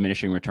storylines,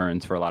 diminishing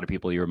returns for a lot of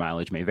people. Your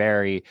mileage may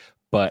vary,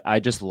 but I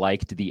just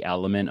liked the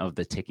element of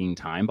the ticking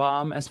time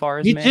bomb as far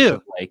as me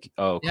too. Like,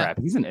 oh crap,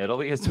 he's in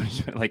Italy. Is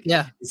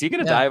he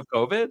going to die of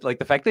COVID? Like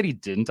the fact that he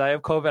didn't die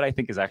of COVID, I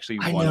think is actually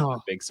one of the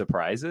big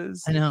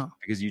surprises. I know,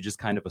 because you just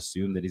kind of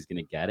assume that he's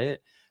going to get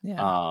it.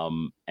 Yeah.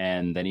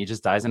 And then he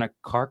just dies in a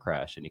car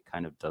crash, and he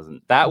kind of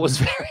doesn't. That was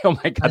very, oh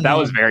my God, that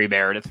was very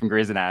Meredith from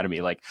Grey's Anatomy.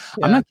 Like,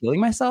 I'm not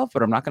killing myself,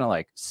 but I'm not gonna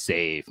like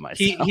save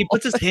myself. He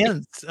puts his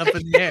hands up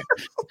in the air.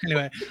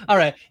 Anyway, all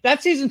right,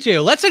 that's season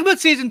 2. Let's talk about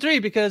season 3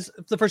 because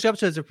the first 2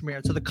 episodes are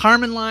premiered. So the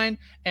Carmen line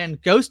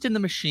and Ghost in the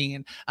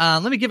Machine.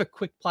 Let me give a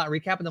quick plot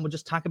recap, and then we'll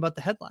just talk about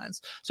the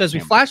headlines. So as we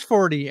flash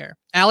forward a year,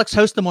 Alex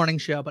hosts the morning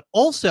show, but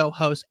also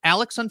hosts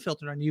Alex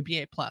Unfiltered on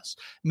UBA Plus.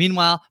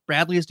 Meanwhile,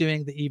 Bradley is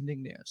doing the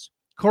evening news.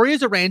 Corey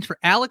has arranged for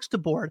Alex to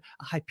board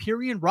a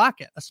Hyperion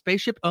rocket, a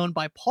spaceship owned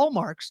by Paul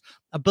Marks,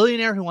 a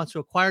billionaire who wants to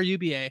acquire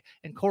UBA,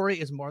 and Corey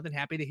is more than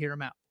happy to hear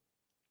him out.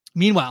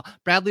 Meanwhile,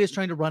 Bradley is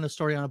trying to run a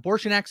story on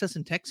abortion access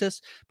in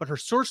Texas, but her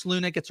source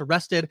Luna gets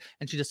arrested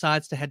and she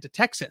decides to head to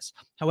Texas.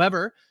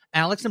 However,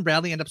 Alex and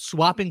Bradley end up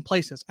swapping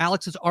places.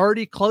 Alex is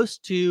already close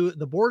to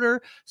the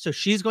border, so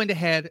she's going to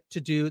head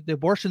to do the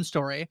abortion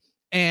story.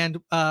 And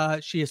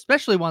she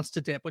especially wants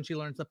to dip when she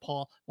learns that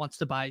Paul wants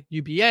to buy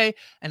UBA,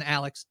 and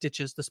Alex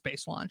ditches the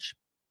space launch.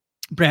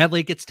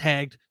 Bradley gets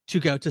tagged to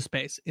go to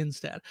space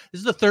instead. This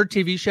is the third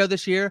TV show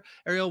this year,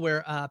 Ariel,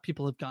 where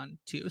people have gone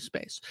to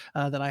space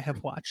that I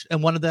have watched.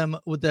 And one of them,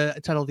 with the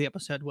title of the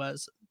episode,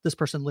 was "This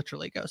Person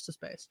Literally Goes to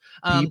Space."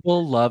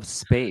 People love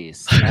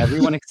space.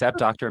 Everyone except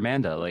Dr.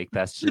 Amanda. Like,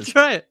 that's just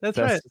That's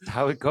right. just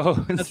how it goes.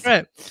 That's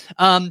right.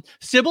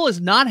 Sybil is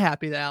not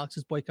happy that Alex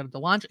is boycotted the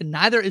launch, and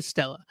neither is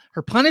Stella.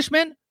 Her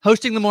punishment: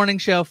 hosting the morning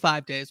show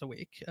 5 days a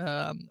week.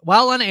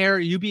 While on air,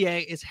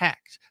 UBA is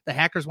hacked. The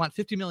hackers want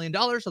 $50 million,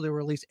 so they will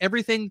release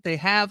everything they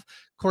have.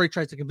 Corey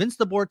tries to convince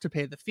the board to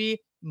pay the fee,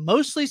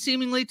 mostly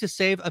seemingly to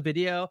save a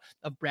video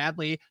of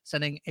Bradley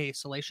sending a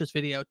salacious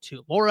video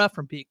to Laura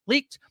from being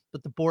leaked,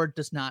 but the board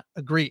does not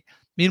agree.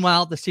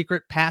 Meanwhile, the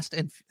secret past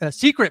and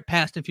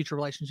future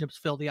relationships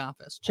fill the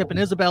office. Chip and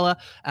Isabella,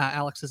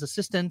 Alex's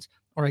assistant,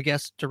 or I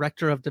guess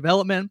director of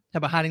development,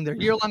 have been hiding their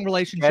year-long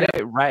relationship.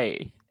 Get it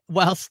right.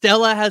 While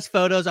Stella has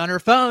photos on her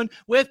phone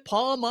with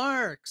Paul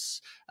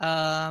Marks.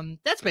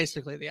 That's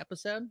basically the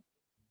episode.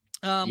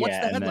 What's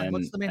the headline?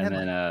 What's the main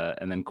headline?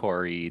 And then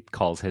Corey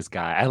calls his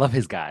guy. I love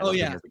his guy.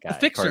 The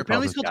Fixer. Corey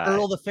apparently he's called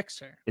Earl the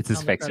Fixer. It's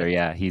his Fixer.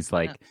 Yeah, he's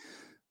like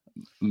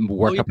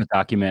work up a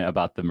document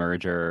about the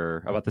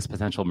merger, about this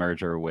potential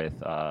merger with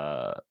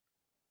the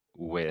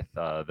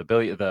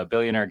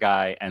billionaire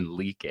guy, and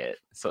leak it.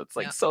 So it's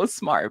like so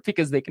smart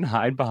because they can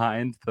hide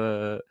behind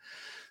the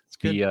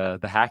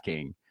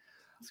hacking.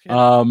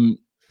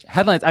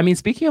 Headlines. I mean,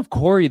 speaking of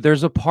Corey,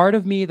 there's a part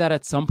of me that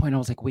at some point I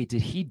was like, wait,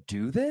 did he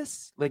do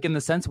this? Like, in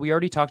the sense we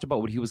already talked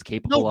about what he was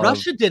capable of. No,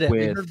 Russia did it.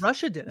 We heard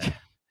Russia did it.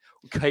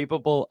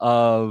 Capable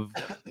of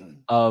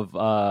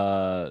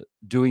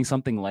doing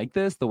something like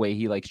this, the way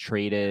he like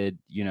traded,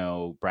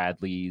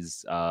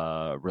 Bradley's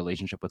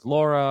relationship with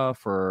Laura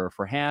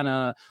for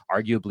Hannah,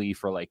 arguably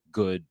for like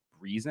good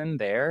reason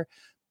there.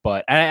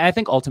 But I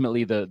think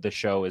ultimately the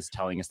show is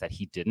telling us that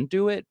he didn't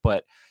do it,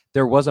 but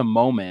there was a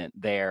moment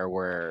there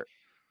where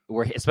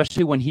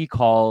especially when he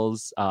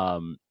calls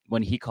John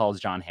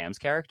Hamm's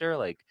character,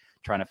 like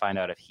trying to find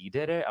out if he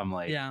did it, I'm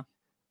like,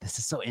 this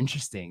is so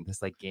interesting,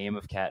 this like game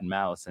of cat and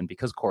mouse. And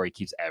because Corey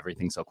keeps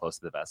everything so close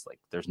to the vest, like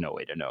there's no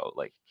way to know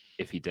like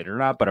if he did it or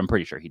not, but I'm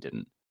pretty sure he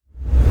didn't.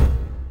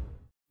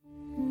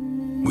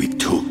 We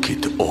took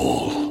it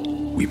all.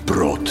 We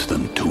brought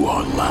them to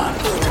our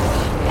land.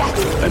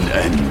 An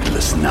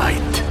endless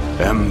night,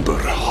 ember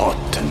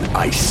hot and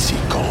icy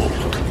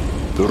cold.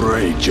 The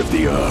rage of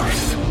the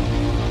earth.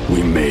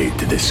 We made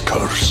this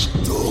curse.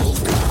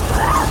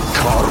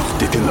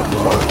 Carved it in the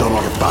blood on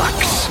our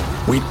backs.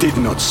 We did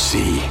not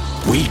see.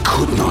 We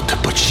could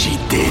not, but she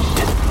did.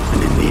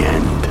 And in the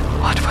end...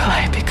 What will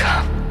I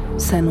become?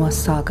 Senua's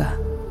Saga.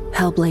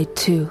 Hellblade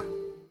 2.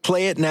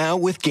 Play it now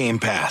with Game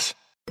Pass.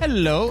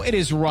 Hello, it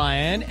is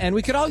Ryan, and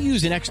we could all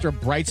use an extra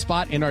bright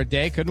spot in our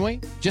day, couldn't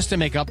we? Just to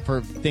make up for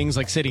things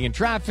like sitting in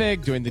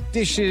traffic, doing the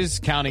dishes,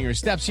 counting your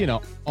steps,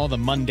 all the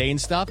mundane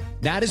stuff.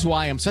 That is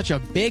why I'm such a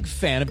big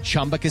fan of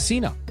Chumba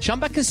Casino.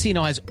 Chumba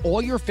Casino has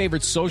all your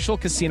favorite social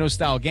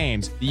casino-style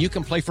games that you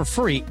can play for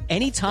free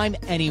anytime,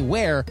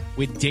 anywhere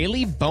with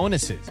daily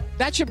bonuses.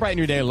 That should brighten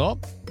your day a little.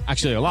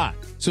 Actually, a lot.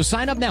 So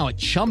sign up now at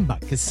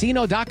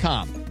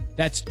ChumbaCasino.com.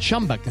 That's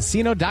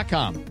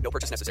ChumbaCasino.com. No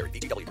purchase necessary.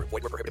 VGW Group.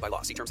 Void where prohibited by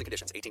law. See terms and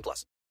conditions.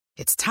 18+.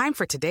 It's time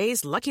for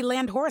today's Lucky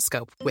Land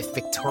horoscope with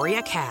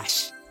Victoria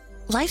Cash.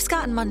 Life's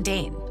gotten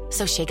mundane,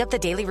 so shake up the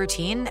daily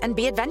routine and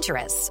be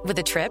adventurous with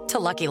a trip to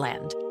Lucky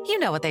Land. You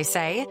know what they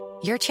say.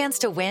 Your chance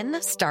to win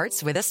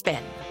starts with a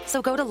spin.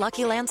 So go to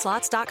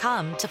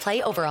LuckyLandSlots.com to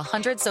play over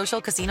 100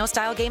 social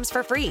casino-style games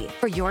for free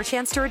for your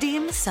chance to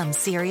redeem some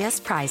serious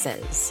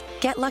prizes.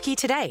 Get lucky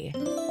today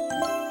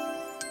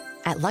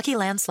at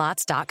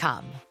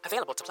LuckyLandSlots.com.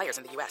 Available to players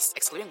in the U.S.,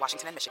 excluding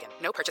Washington and Michigan.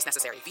 No purchase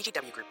necessary.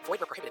 VGW Group. Void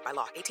where prohibited by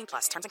law.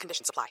 18+. Terms and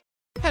conditions apply.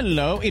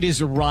 Hello, it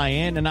is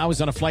Ryan, and I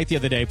was on a flight the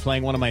other day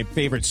playing one of my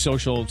favorite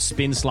social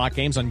spin slot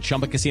games on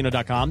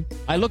ChumbaCasino.com.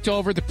 I looked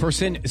over at the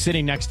person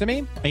sitting next to me,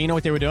 and you know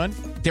what they were doing?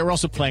 They were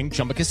also playing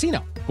Chumba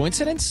Casino.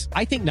 Coincidence?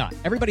 I think not.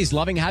 Everybody's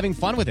loving having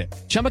fun with it.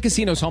 Chumba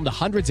Casino is home to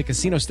hundreds of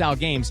casino-style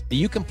games that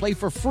you can play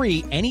for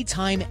free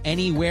anytime,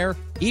 anywhere,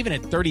 even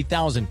at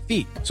 30,000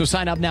 feet. So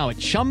sign up now at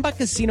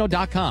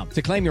ChumbaCasino.com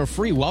to claim your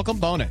free welcome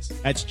bonus.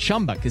 That's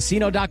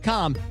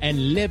ChumbaCasino.com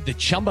and live the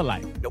Chumba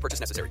life. No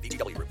purchase necessary.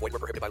 VGW Group. Void where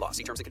prohibited by law.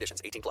 See terms and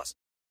conditions. 18+.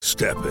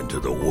 Step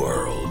into the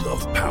world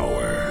of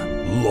power,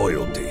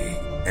 loyalty,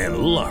 and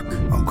luck.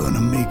 I'm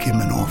gonna make him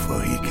an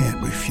offer he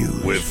can't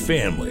refuse. With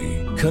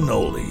family,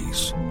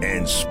 cannolis,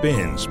 and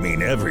spins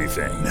mean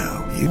everything.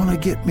 Now, you wanna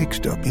get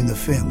mixed up in the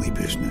family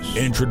business.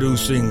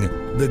 Introducing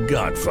The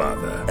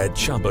Godfather at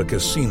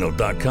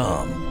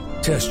ChumbaCasino.com.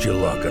 Test your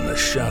luck in the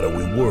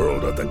shadowy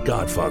world of The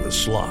Godfather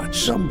slot.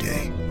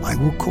 Someday, I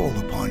will call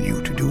upon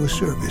you to do a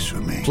service for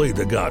me. Play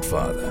The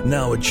Godfather,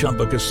 now at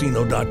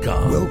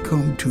ChumbaCasino.com.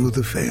 Welcome to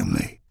the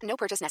family. No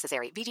purchase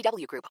necessary.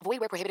 VGW Group. Void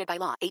where prohibited by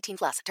law.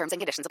 18+. Terms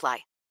and conditions apply.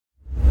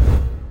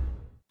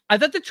 I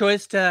thought the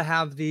choice to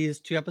have these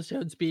 2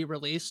 episodes be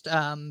released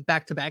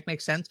back to back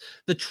makes sense.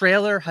 The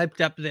trailer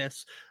hyped up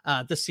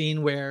the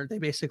scene where they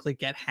basically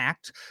get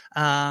hacked.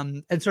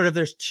 And sort of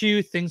there's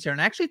 2 things here.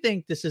 And I actually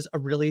think this is a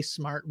really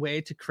smart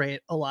way to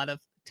create a lot of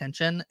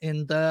tension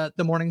in the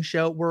morning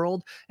show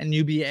world and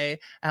UBA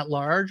at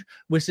large,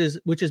 which is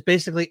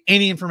basically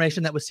any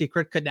information that was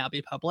secret could now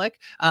be public,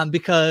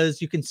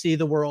 because you can see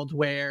the world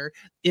where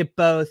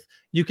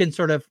you can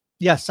sort of,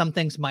 some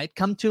things might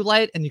come to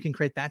light and you can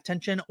create that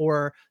tension,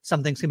 or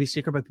some things can be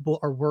secret, but people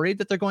are worried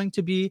that they're going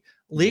to be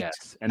leaked.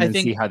 Yes. And then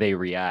see how they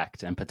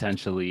react, and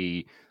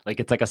potentially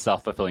it's like a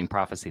self-fulfilling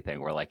prophecy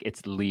thing where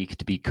it's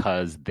leaked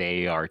because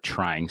they are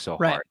trying so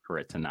hard for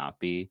it to not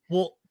be.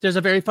 Well, there's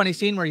a very funny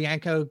scene where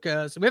Yanko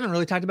goes, we haven't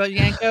really talked about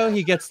Yanko.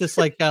 He gets this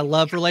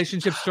love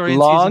relationship story.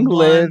 Long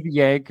live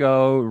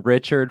Yanko,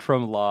 Richard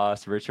from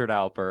Lost, Richard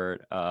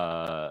Alpert.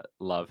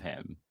 Love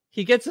him.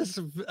 He gets this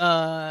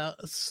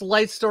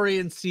slight story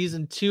in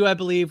season 2, I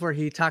believe, where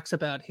he talks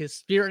about his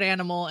spirit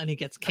animal and he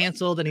gets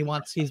canceled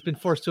and he's been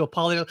forced to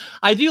apologize.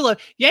 I do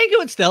love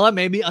Yanko and Stella,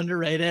 maybe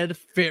underrated,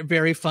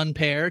 very fun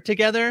pair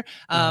together.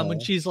 When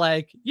she's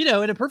like, in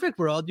a perfect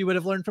world, you would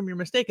have learned from your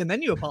mistake and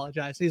then you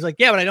apologize. And he's like,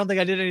 yeah, but I don't think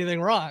I did anything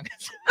wrong.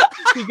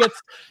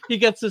 he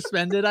gets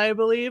suspended, I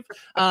believe.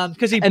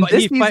 Because this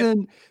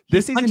season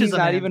he's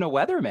not even a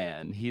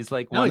weatherman. He's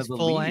like one of the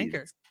full leads.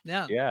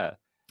 anchor.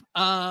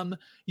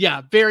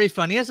 Yeah. Very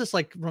funny. He has this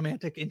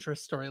romantic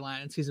interest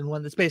storyline in season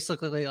 1 that's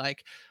basically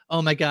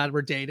oh my god,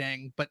 we're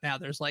dating, but now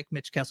there's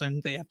Mitch Kessler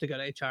and they have to go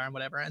to HR and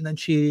whatever, and then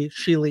she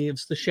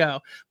leaves the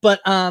show.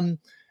 But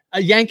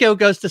Yanko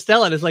goes to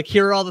Stella and is like,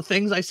 here are all the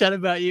things I said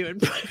about you in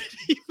private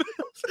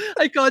emails.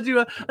 I called you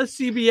a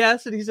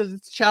CBS, and he says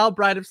it's child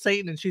bride of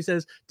Satan, and she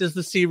says, does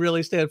the C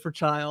really stand for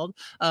child?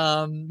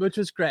 Which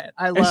was great.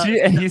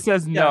 And he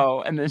says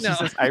no, and then she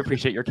says, I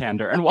appreciate your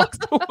candor, and walks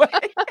away.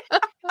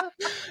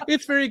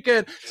 It's very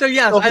good. So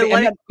yes,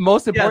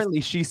 most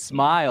importantly, she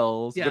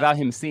smiles without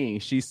him seeing.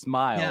 She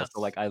smiles. Yes.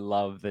 So I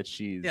love that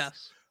she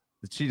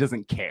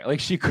doesn't care.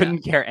 She couldn't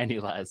care any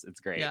less. It's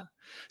great. Yeah.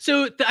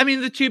 So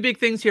the 2 big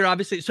things here,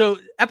 obviously. So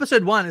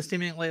episode 1 is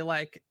seemingly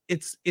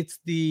it's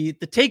the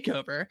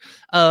takeover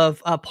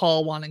of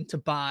Paul wanting to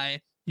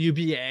buy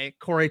UBA,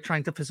 Corey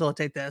trying to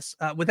facilitate this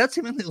without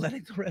seemingly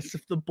letting the rest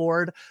of the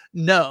board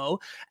know.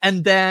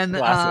 And then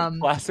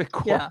classic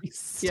Corey.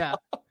 Yeah.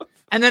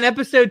 And then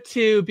episode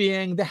 2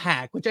 being the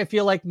hack, which I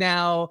feel like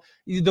now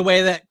the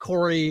way that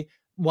Corey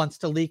wants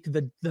to leak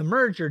the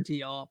merger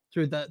deal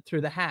through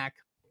the hack,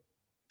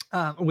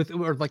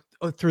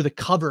 through the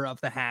cover of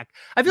the hack,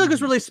 I feel like it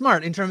was really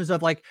smart in terms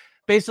of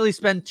basically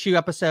spend 2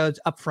 episodes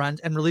up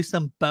front and release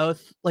them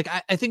both.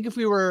 I think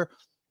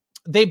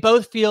they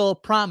both feel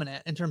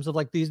prominent in terms of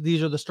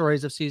these are the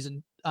stories of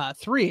season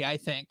 3, I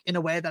think, in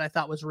a way that I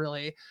thought was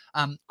really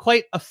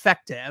quite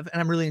effective, and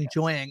I'm really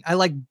enjoying. I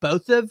like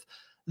both of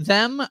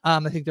them.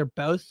 I think they're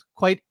both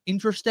quite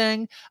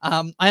interesting.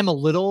 I'm a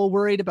little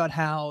worried about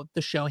how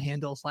the show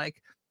handles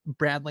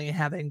Bradley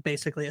having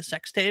basically a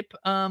sex tape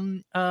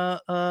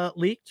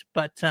leaked,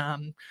 but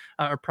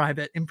or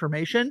private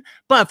information.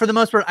 But for the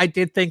most part, I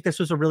did think this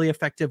was a really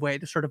effective way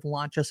to sort of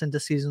launch us into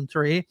season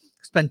 3.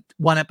 Spent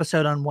 1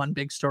 episode on one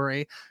big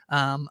story,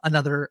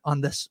 another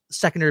on this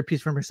secondary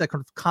piece from that kind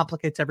of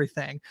complicates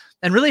everything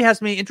and really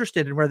has me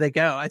interested in where they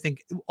go. I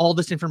think all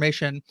this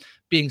information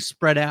being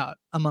spread out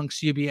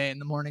amongst UBA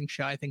and the morning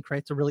show, I think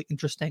creates a really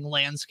interesting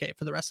landscape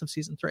for the rest of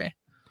season 3.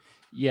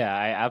 Yeah,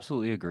 I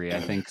absolutely agree.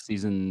 I think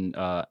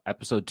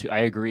episode 2, I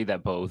agree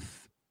that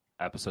both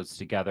episodes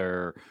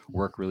together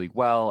work really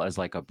well as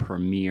a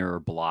premiere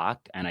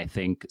block. And I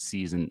think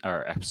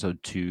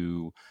episode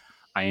 2,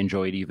 I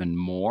enjoyed even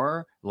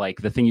more.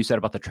 The thing you said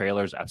about the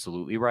trailer is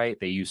absolutely right.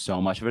 They use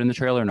so much of it in the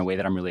trailer in a way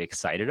that I'm really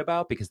excited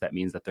about, because that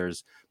means that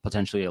there's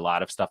potentially a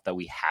lot of stuff that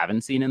we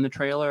haven't seen in the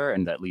trailer,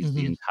 and that leaves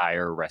the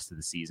entire rest of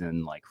the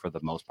season, for the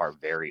most part,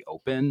 very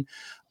open.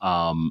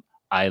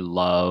 I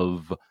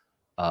love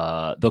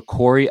the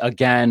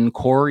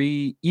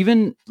Corey,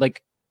 even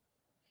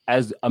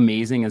as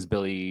amazing as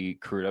Billy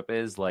Crudup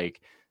is,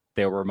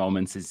 there were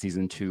moments in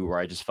season 2 where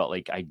I just felt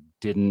like I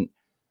didn't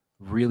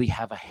really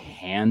have a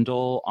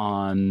handle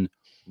on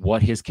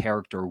what his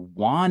character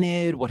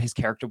wanted, what his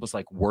character was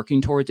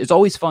working towards. It's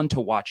always fun to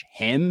watch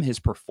his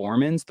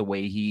performance, the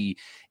way he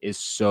is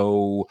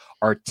so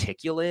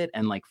articulate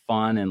and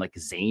fun and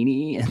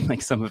zany,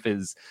 and some of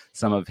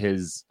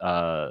his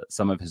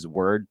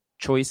word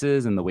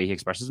choices and the way he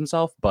expresses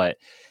himself. But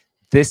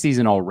this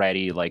season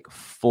already,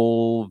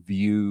 full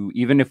view,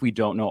 even if we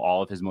don't know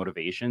all of his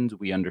motivations,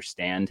 we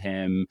understand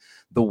him,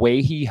 the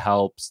way he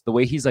helps, the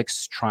way he's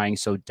trying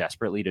so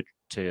desperately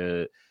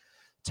to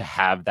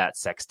have that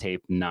sex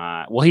tape he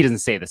doesn't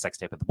say the sex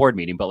tape at the board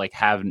meeting, but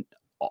have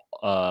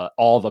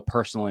all the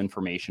personal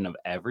information of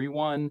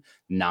everyone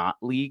not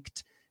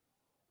leaked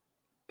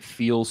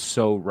feels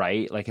so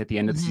right. At the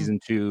end of season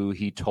 2,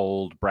 he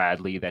told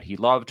Bradley that he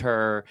loved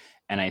her,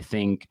 and I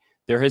think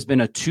there has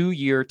been a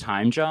 2-year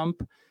time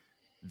jump.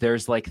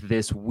 There's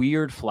this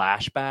weird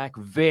flashback,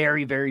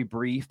 very, very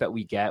brief, that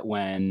we get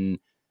when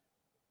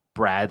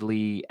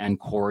Bradley and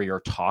Corey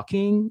are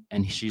talking,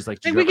 and she's like,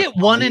 we get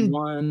one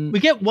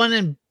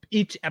in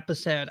each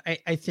episode.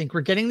 I think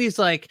we're getting these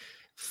like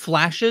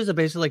flashes of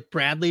basically like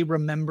Bradley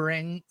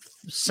remembering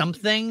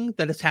something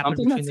that has happened.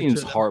 Something that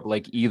seems hard,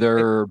 like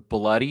either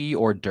bloody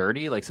or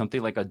dirty, like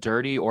something like a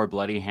dirty or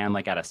bloody hand,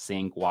 like at a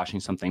sink washing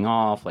something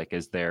off. Like,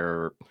 is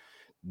there?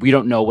 We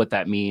don't know what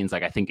that means.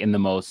 Like, I think in the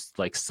most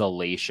like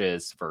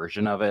salacious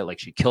version of it, like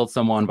she killed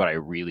someone, but I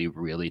really,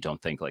 really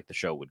don't think like the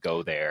show would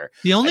go there.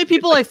 The only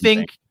people I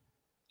think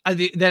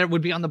that it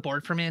would be on the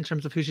board for me in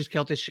terms of who she's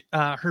killed is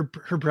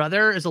her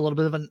brother is a little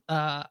bit of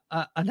a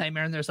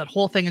nightmare. And there's that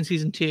whole thing in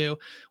season 2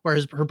 where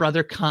her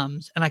brother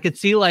comes, and I could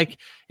see like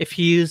if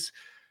he's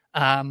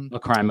a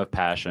crime of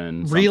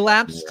passion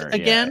relapsed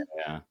again,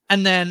 yeah.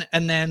 and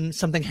then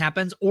something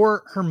happens,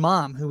 or her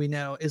mom, who we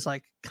know is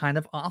like kind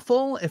of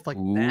awful, if like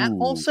that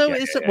also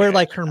where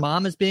like her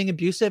mom is being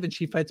abusive and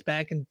she fights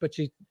back, and but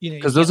she, you know,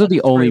 because those are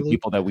the only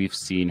people that we've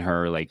seen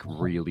her like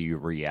really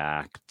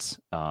react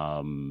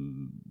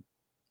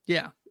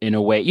in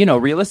a way, you know,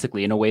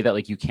 realistically, in a way that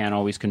like you can't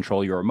always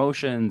control your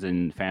emotions,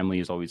 and family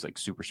is always like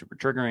super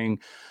triggering.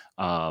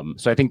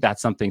 So I think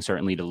that's something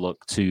certainly to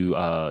look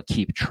to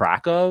keep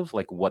track of,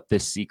 like what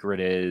this secret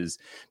is,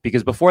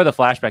 because before the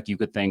flashback you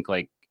could think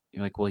like,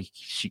 you're like, well,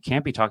 she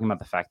can't be talking about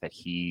the fact that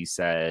he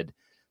said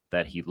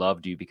that he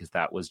loved you, because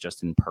that was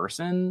just in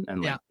person,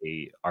 and like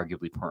they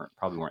arguably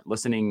probably weren't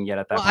listening yet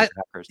at that point.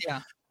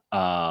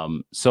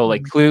 So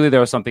like clearly there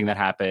was something that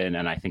happened,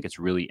 and I think it's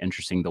really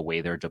interesting the way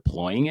they're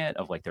deploying it,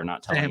 of like they're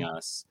not telling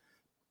us,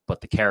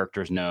 but the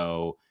characters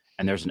know.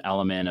 And there's an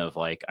element of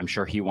like, I'm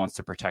sure he wants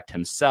to protect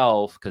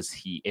himself, because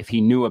if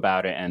he knew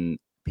about it and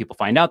people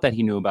find out that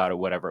he knew about it,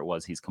 whatever it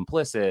was, he's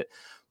complicit.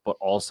 But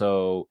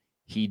also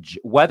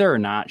whether or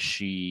not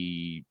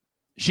she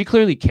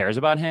clearly cares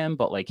about him,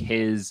 but like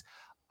his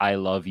I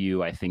love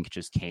you, I think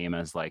just came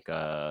as like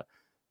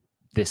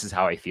this is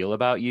how I feel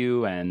about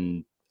you,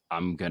 and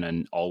I'm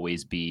gonna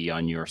always be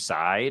on your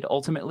side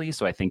ultimately.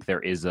 So I think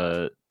there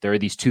are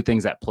these two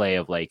things at play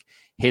of like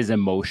his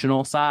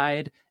emotional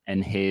side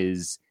and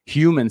his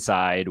human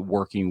side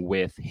working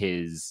with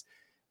his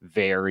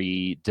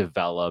very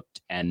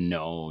developed and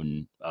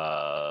known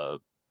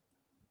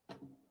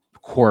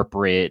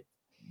corporate,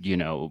 you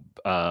know,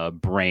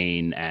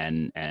 brain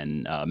and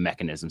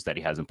mechanisms that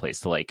he has in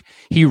place to like,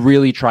 he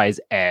really tries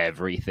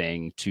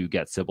everything to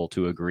get Sybil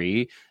to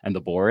agree and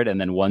the board.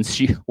 And then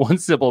once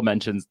Sybil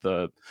mentions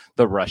the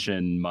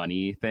Russian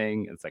money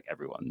thing, it's like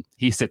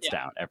he sits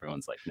down.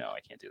 Everyone's like, no, I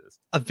can't do this.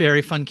 A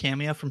very fun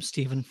cameo from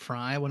Stephen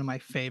Fry, one of my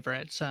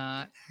favorites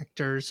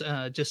actors, in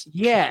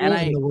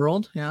the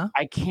world. Yeah.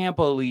 I can't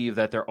believe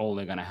that they're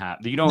only going to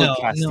have, you don't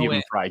cast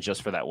Stephen Fry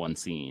just for that one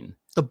scene.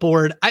 The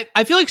board.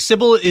 I feel like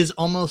Sybil is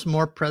almost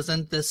more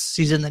present this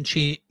season than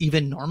she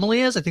even normally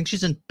is. I think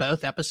she's in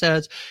both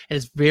episodes and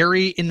is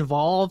very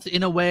involved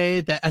in a way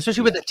that,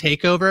 especially with the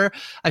takeover,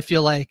 I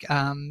feel like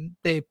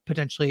they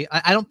potentially,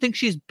 I don't think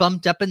she's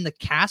bumped up in the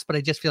cast, but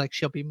I just feel like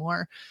she'll be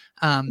more.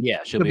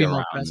 She'll be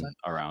more present.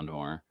 Around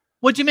more.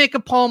 What'd you make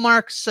of Paul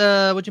Marks?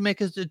 What'd you make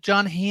of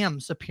John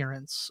Hamm's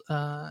appearance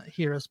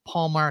here as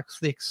Paul Marks,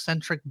 the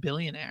eccentric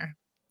billionaire?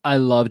 I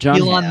love John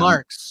Elon Hamm,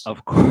 Marks.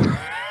 Of course.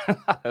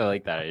 I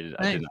like that.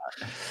 I did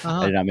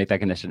not make that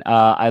connection.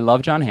 I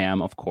love John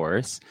Hamm, of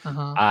course.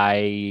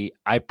 I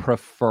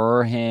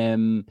prefer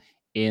him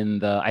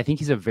I think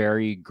he's a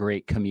very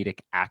great comedic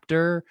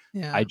actor.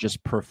 Yeah. I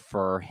just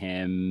prefer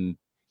him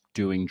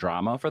doing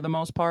drama for the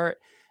most part.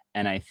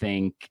 And I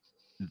think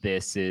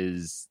this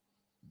is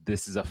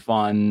a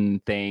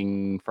fun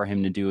thing for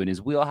him to do in his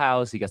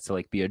wheelhouse. He gets to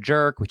like be a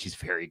jerk, which he's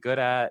very good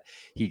at.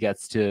 He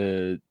gets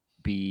to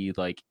be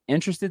like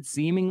interested,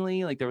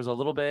 seemingly. Like there was a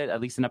little bit, at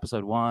least in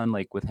episode 1,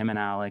 like with him and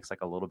Alex,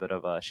 like a little bit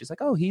of she's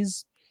like, oh,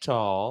 he's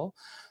tall.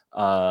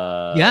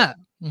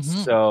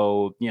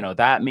 So, you know,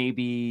 that may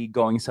be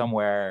going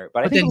somewhere,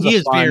 but I think he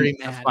is very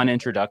mad. A fun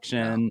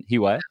introduction. Yeah. He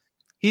what?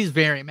 He's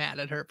very mad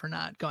at her for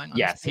not going on.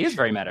 Yes, he is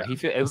very mad at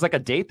her. It was like a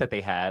date that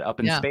they had up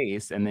in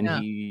space, and then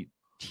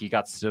he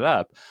got stood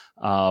up.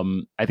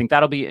 I think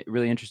that'll be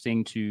really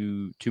interesting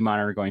to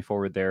monitor going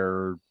forward,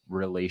 their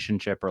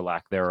relationship or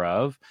lack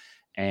thereof.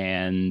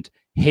 And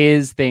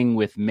his thing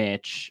with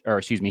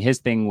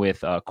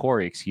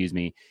Corey,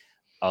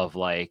 of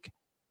like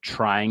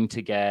trying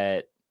to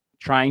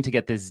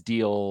get this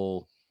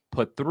deal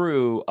put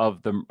through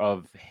of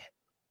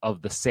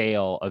the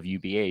sale of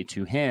UBA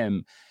to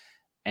him,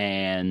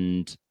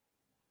 and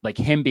like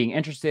him being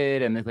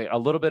interested, and like a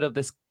little bit of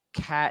this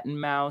cat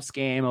and mouse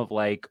game of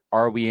like,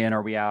 are we in,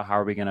 are we out, how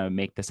are we going to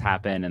make this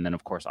happen? And then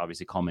of course,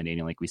 obviously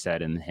culminating, like we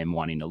said, in him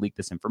wanting to leak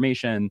this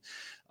information.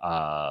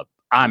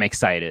 I'm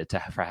excited to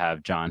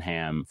have John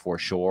Hamm for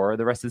sure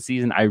the rest of the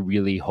season. I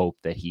really hope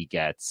that he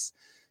gets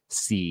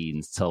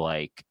scenes to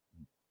like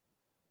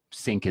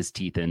sink his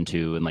teeth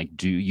into and like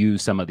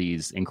use some of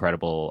these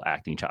incredible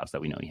acting chops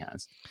that we know he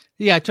has.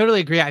 Yeah, I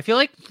totally agree. I feel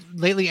like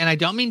lately, and I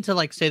don't mean to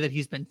like say that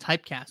he's been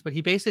typecast, but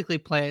he basically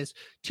plays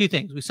two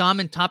things. We saw him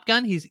in Top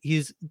Gun.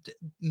 He's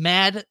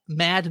mad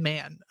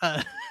man.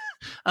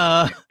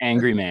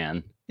 Angry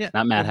man. Yeah.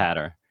 Not Mad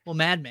Hatter. Well,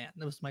 Madman.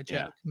 That was my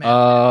joke.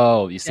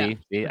 Oh, you see,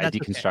 Yeah, I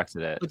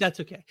deconstructed it. But that's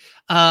okay.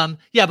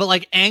 Yeah, but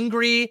like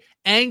angry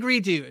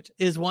dude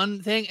is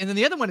one thing, and then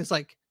the other one is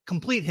like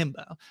complete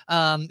himbo.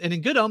 And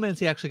in Good Omens,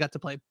 he actually got to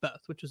play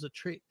both, which was a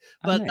treat.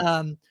 But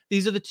nice.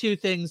 these are the two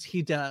things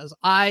he does.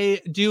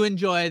 I do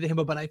enjoy the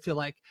himbo, but I feel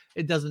like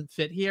it doesn't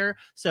fit here.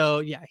 So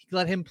yeah,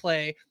 let him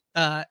play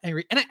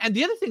angry. And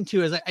the other thing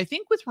too is I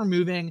think with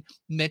removing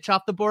Mitch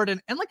off the board,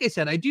 and like I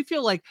said, I do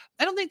feel like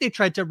I don't think they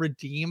tried to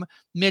redeem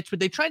Mitch, but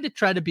they tried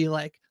to be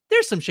like,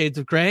 there's some shades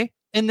of gray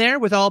in there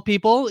with all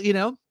people, you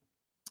know.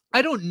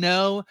 I don't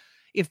know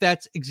if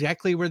that's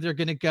exactly where they're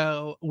going to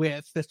go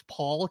with this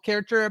Paul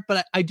character,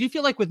 but I do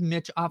feel like with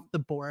Mitch off the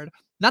board,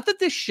 not that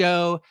the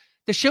show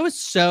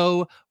is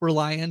so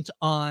reliant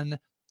on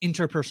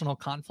interpersonal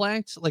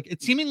conflict. Like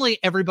it seemingly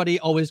everybody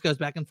always goes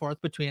back and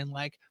forth between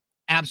like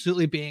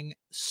absolutely being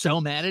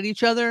so mad at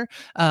each other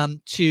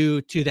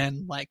to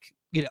then like,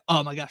 you know,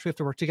 oh my gosh, we have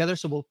to work together,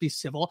 so we'll be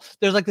civil.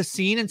 There's like the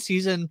scene in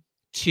season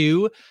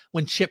 2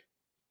 when Chip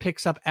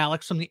picks up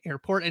Alex from the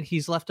airport and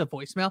he's left a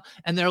voicemail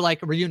and they're like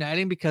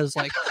reuniting because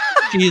like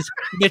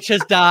Mitch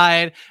has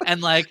died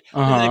and like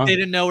they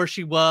didn't know where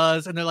she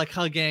was and they're like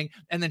hugging,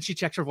 and then she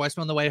checks her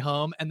voicemail on the way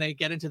home and they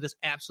get into this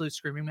absolute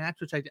screaming match,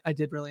 which I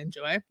did really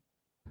enjoy.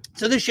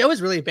 So the show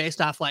is really based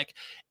off like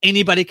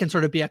anybody can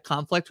sort of be a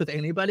conflict with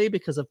anybody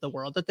because of the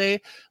world that they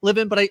live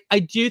in. But I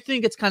do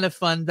think it's kind of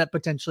fun that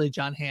potentially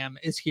Jon Hamm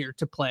is here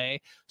to play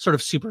sort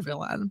of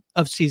supervillain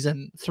of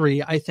season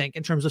 3, I think,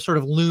 in terms of sort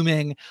of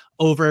looming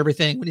over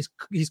everything when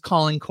he's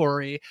calling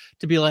Corey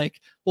to be like,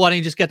 why don't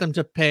you just get them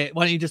to pay?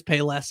 Why don't you just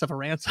pay less of a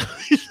ransom?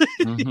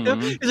 You know?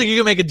 He's like, you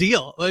can make a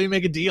deal. Why don't you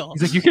make a deal?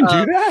 He's like, you can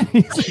do that?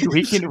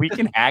 He's like, we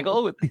can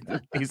haggle with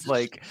these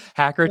like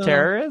hacker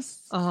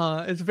terrorists.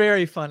 It's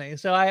very funny.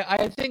 So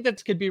I think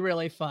that could be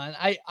really fun.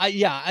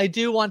 I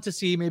do want to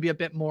see maybe a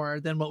bit more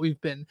than what we've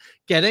been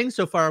getting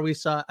so far. We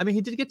saw, I mean, he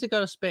did get to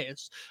go to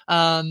space,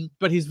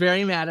 but he's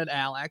very mad at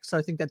Alex. So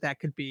I think that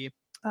could be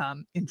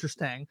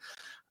interesting.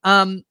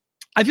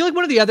 I feel like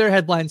one of the other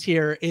headlines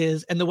here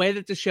is, and the way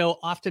that the show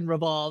often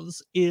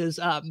revolves is,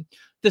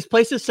 this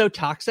place is so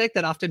toxic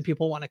that often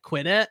people want to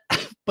quit it,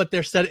 but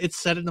it's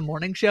set in the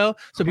morning show.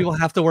 So people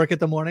have to work at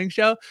the morning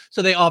show.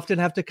 So they often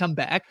have to come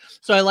back.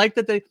 So I like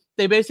that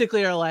they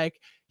basically are like,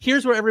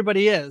 here's where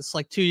everybody is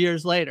like 2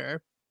 years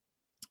later.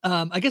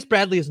 I guess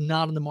Bradley is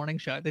not on the morning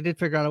show. They did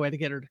figure out a way to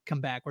get her to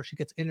come back where she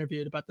gets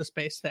interviewed about the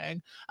space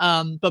thing.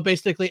 But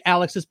basically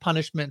Alex's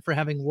punishment for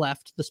having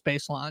left the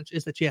space launch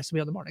is that she has to be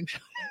on the morning show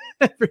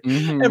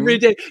every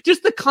day.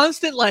 Just the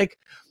constant, like,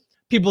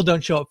 people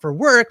don't show up for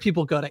work.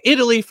 People go to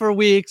Italy for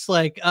weeks.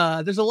 Like,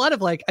 there's a lot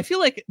of like, I feel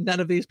like none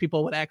of these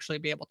people would actually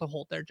be able to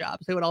hold their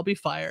jobs. They would all be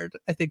fired,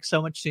 I think,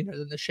 so much sooner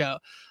than the show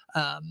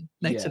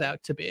makes it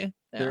out to be.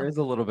 Yeah. There is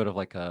a little bit of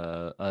like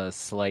a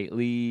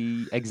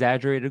slightly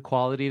exaggerated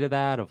quality to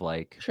that of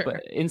like,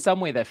 but in some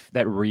way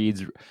that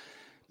reads,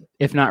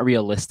 if not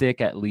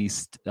realistic, at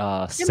least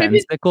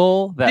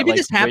sensical. That maybe like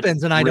this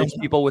happens, and I don't rich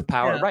know. people with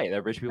power, right?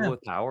 That rich people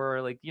with power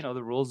are like, you know,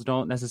 the rules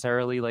don't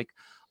necessarily like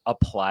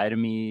apply to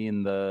me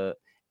in the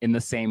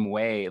same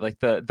way. Like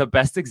the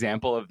best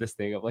example of this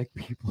thing of like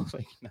people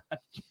like not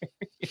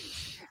caring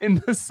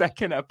in the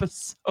second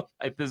episode.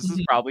 Like, this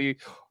is probably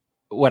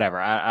whatever.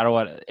 I don't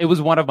want. It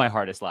was one of my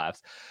hardest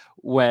laughs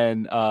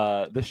when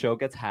the show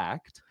gets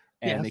hacked.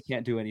 And they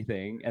can't do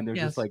anything. And there's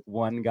just like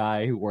one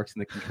guy who works in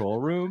the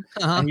control room.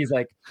 And he's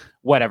like,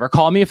 whatever,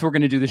 call me if we're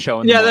going to do the show.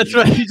 In the morning. That's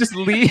right. He just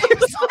leaves.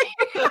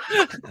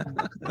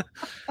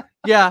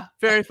 Yeah,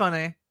 very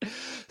funny.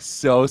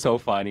 So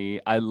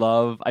funny. I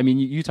mean,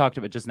 you talked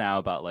about just now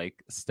about like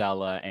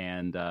Stella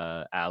and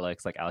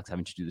Alex, like Alex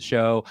having to do the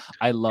show.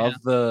 I love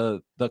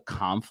the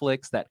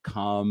conflicts that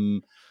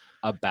come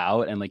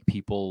about and like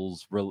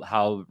people's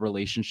how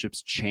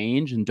relationships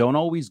change and don't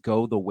always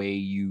go the way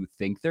you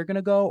think they're going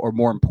to go, or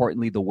more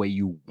importantly, the way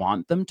you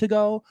want them to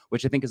go,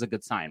 which I think is a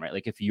good sign, right?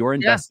 Like if you're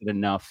invested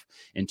enough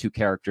in two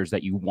characters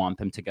that you want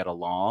them to get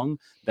along,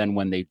 then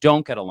when they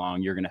don't get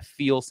along, you're going to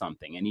feel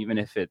something. And even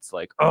if it's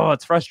like, oh,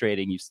 it's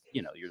frustrating,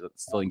 you know, you're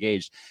still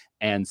engaged.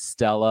 And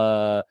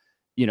Stella,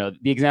 you know,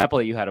 the example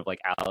that you had of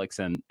like Alex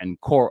and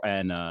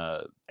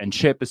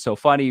Chip is so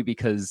funny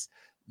because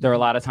there are a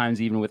lot of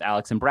times, even with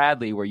Alex and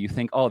Bradley, where you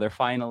think, oh, they're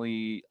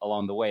finally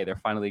along the way. They're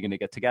finally going to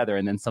get together.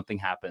 And then something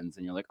happens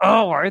and you're like,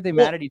 oh, why are they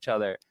mad at each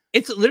other?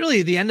 It's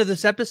literally the end of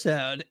this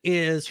episode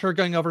is her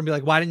going over and be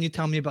like, why didn't you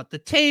tell me about the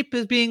tape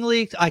is being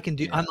leaked?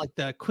 I'm like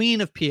the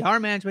queen of PR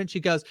management. She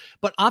goes,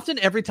 but often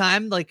every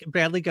time like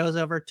Bradley goes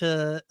over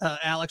to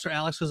Alex or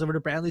Alex goes over to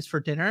Bradley's for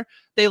dinner,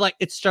 they like,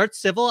 it starts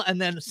civil and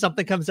then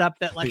something comes up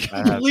that like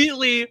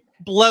completely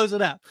blows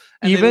it up.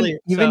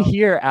 Even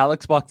here,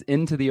 Alex walks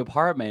into the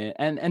apartment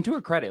and to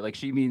her credit, like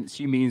she means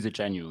it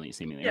genuinely,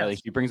 seemingly. Right? Like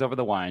she brings over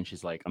the wine.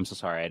 She's like, I'm so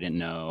sorry. I didn't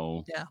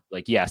know. Yeah.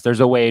 Like, yes, there's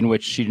a way in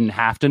which she didn't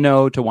have to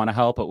know to want to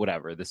help, but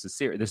whatever. This is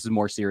serious. This is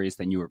more serious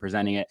than you were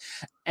presenting it.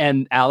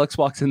 And Alex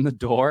walks in the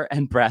door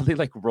and Bradley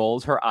like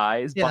rolls her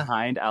eyes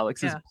behind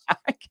Alex's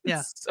back.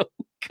 It's so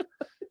good.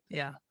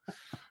 Yeah.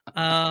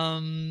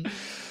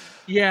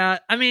 Yeah.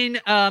 I mean,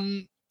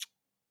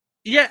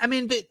 Yeah, I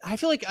mean, I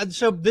feel like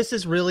so this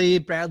is really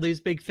Bradley's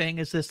big thing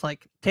is this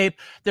like tape.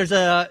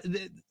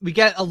 We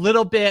get a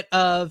little bit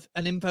of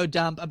an info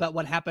dump about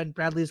what happened.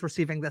 Bradley's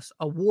receiving this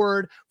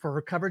award for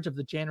her coverage of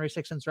the January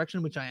 6th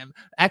insurrection, which I am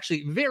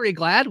actually very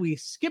glad we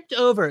skipped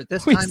over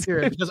this time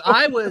period because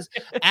I was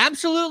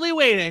absolutely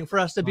waiting for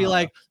us to be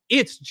like,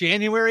 it's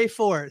January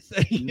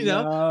 4th, you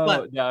know?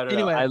 But no.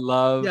 Anyway, I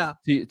love,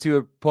 to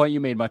a point you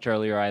made much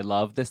earlier, I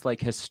love this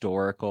like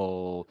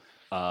historical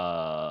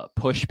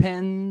push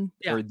pin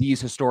or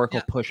these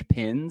historical push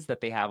pins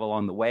that they have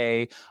along the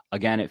way.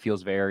 Again, it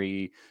feels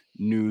very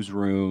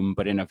newsroom,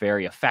 but in a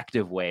very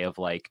effective way of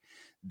like,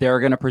 they're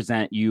going to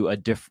present you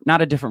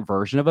not a different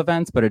version of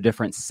events, but a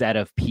different set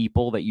of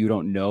people that you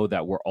don't know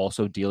that were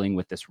also dealing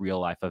with this real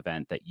life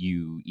event that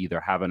you either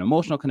have an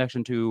emotional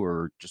connection to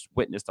or just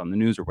witnessed on the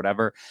news or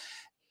whatever.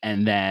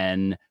 And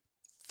then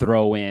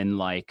throw in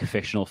like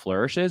fictional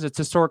flourishes. It's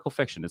historical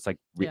fiction. It's like,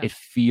 it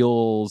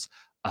feels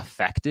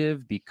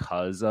effective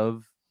because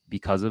of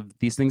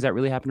these things that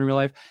really happen in real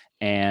life,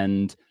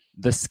 and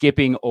the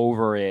skipping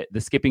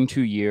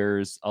 2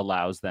 years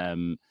allows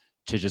them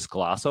to just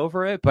gloss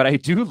over it. But I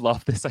do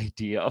love this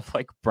idea of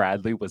like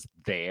Bradley was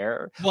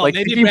there. Well, like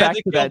maybe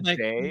Bradley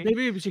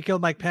maybe she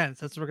killed Mike Pence.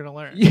 That's what we're gonna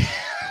learn. Yeah.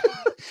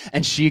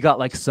 And she got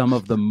like some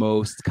of the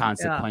most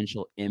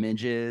consequential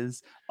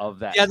images of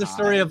that. Yeah, the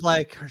story of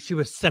like she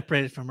was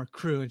separated from her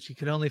crew and she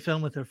could only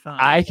film with her phone.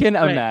 I can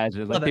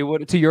imagine like they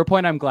would. To your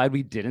point, I'm glad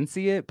we didn't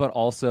see it, but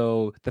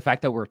also the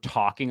fact that we're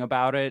talking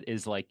about it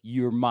is like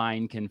your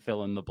mind can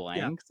fill in the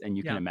blanks and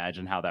you can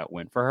imagine how that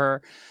went for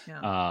her,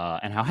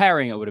 and how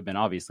harrowing it would have been,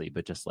 obviously.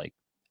 But just like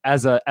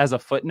as a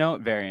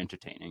footnote, very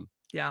entertaining.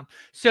 Yeah.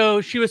 So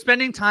she was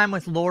spending time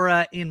with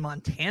Laura in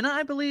Montana,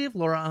 I believe.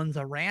 Laura owns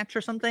a ranch or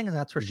something, and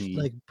that's where she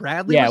like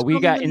Bradley. Yeah, we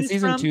got in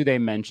season 2. They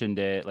mentioned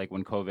it like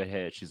when COVID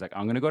hit. She's like,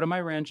 "I'm gonna go to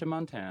my ranch in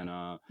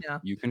Montana. Yeah,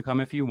 you can come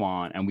if you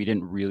want." And we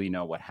didn't really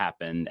know what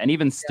happened, and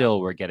even still,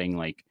 we're getting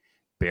like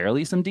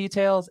barely some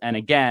details. And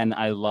again,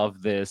 I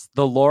love this.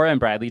 The Laura and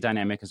Bradley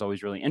dynamic is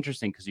always really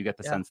interesting because you get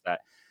the sense that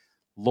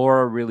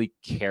Laura really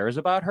cares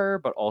about her,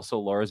 but also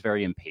Laura's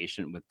very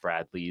impatient with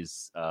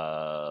Bradley's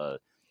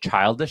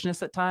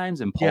childishness at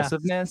times,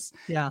 impulsiveness.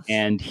 Yes.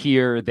 And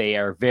here they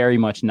are very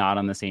much not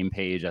on the same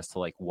page as to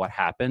like what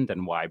happened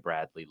and why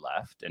Bradley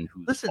left and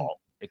whose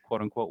fault it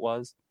quote unquote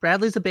was.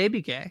 Bradley's a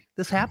baby gay.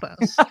 This happens.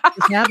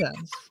 This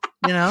happens.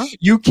 You know?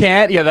 You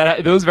can't. Yeah,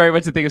 that was very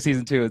much the thing of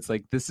season 2. It's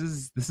like this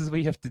is what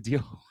you have to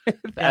deal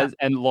with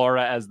and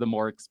Laura as the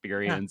more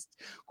experienced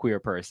queer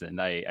person.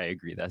 I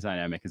agree. That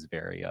dynamic is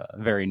very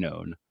very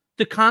known.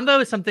 The combo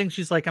is something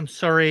she's like, I'm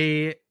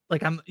sorry,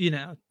 like I'm, you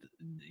know,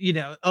 you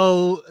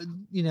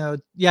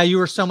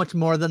were so much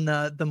more than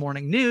the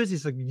morning news.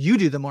 He's like, you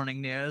do the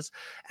morning news.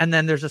 And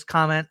then there's this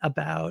comment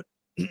about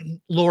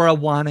Laura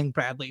wanting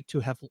Bradley to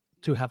have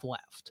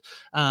left,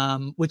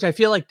 which I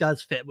feel like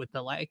does fit with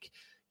the like,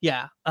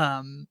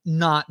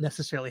 not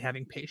necessarily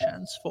having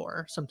patience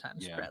for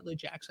sometimes Bradley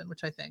Jackson,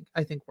 which I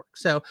think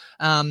works. So,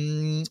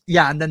 and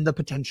then the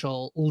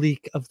potential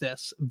leak of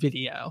this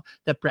video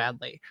that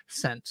Bradley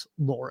sent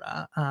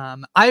Laura.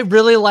 I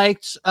really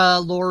liked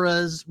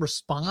Laura's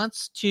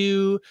response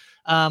to,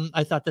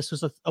 I thought this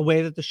was a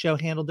way that the show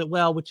handled it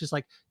well, which is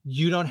like,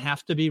 you don't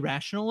have to be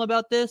rational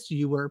about this.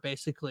 You were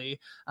basically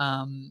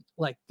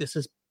like, this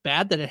is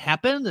bad that it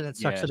happened and it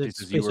sucks that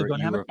it's basically going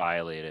to happen. You were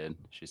violated.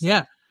 She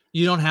said.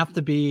 You don't have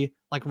to be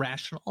like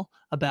rational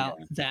about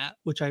that,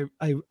 which I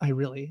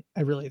really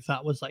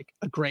thought was like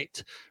a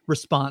great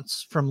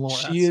response from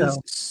Laura. She is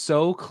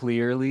so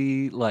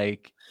clearly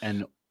like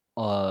an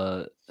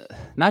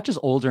not just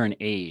older in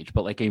age,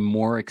 but like a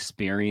more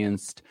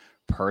experienced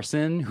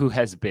person who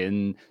has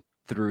been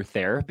through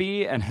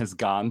therapy and has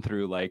gone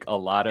through like a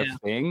lot of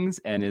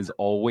things and is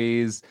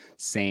always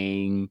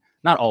saying,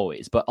 not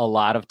always, but a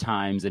lot of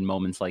times in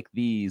moments like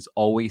these,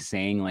 always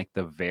saying like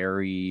the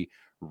very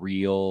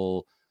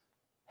real,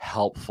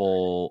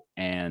 helpful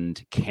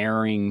and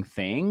caring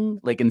thing.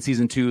 Like in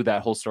season 2,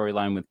 that whole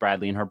storyline with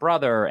Bradley and her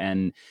brother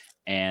and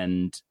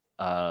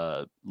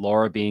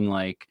Laura being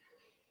like,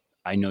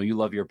 I know you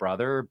love your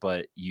brother,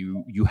 but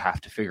you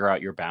have to figure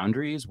out your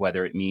boundaries,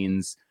 whether it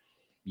means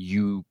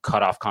you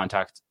cut off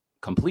contact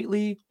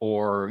completely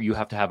or you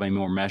have to have a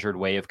more measured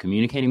way of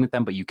communicating with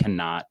them, but you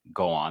cannot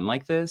go on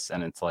like this.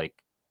 And it's like,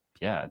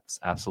 yeah, it's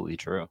absolutely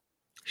true.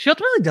 She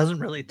ultimately doesn't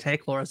really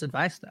take Laura's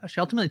advice, though.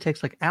 She ultimately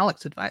takes like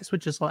Alex's advice,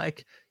 which is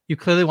like, you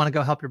clearly want to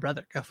go help your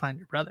brother. Go find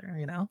your brother,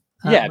 you know?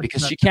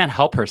 Because she can't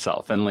help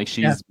herself. And like,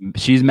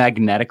 she's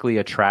magnetically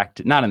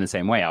attracted, not in the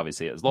same way,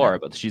 obviously, as Laura,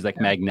 but she's like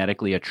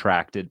magnetically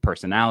attracted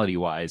personality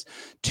wise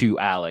to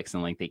Alex.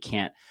 And like, they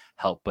can't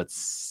help but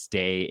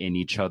stay in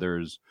each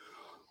other's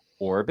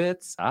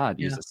orbits.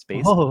 Use a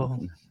space.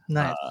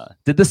 Nice.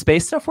 Did the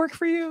space stuff work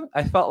for you?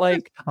 I felt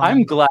like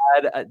I'm glad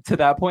to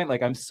that point.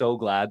 Like I'm so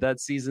glad that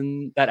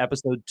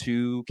episode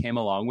 2 came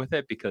along with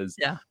it because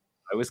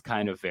I was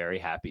kind of very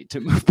happy to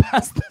move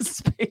past the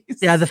space.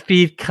 Yeah, the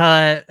feed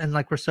cut and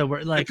like we're so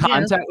like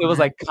Contact. It was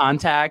like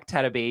Contact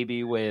had a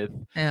baby with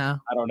I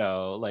don't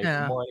know, like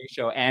Morning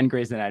Show and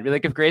Grey's Anatomy.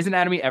 Like if Grey's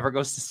Anatomy ever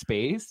goes to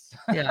space,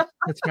 yeah,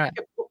 that's right.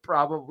 It will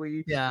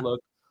probably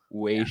look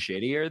way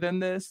shittier than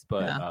this,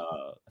 but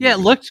it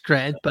looked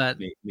great, but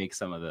make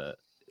some of the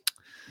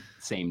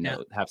same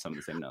note, have some of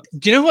the same notes.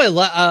 Do you know who I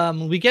love?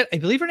 We get, I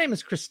believe her name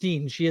is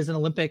Christine. She is an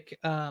Olympic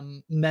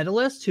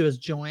medalist who has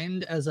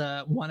joined as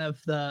one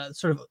of the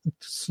sort of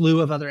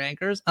slew of other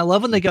anchors. I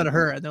love when they go to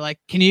her and they're like,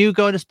 "Can you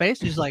go into space?"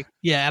 She's like,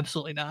 "Yeah,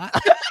 absolutely not."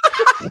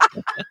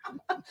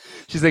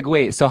 She's like,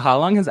 "Wait, so how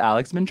long has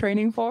Alex been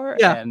training for?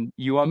 Yeah. And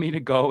you want me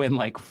to go in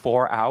like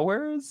 4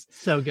 hours?"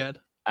 So good.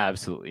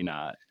 Absolutely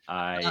not.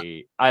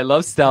 I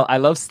love Stella. I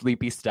love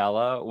Sleepy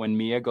Stella when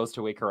Mia goes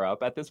to wake her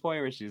up at this point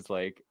where she's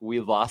like, "We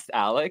lost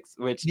Alex,"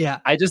 which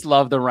I just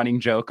love the running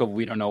joke of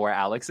we don't know where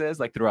Alex is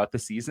like throughout the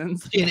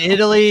seasons. In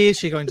Italy, is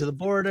she going to the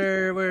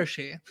border? Where is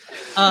she?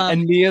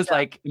 And Mia's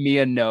like,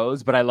 Mia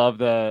knows, but I love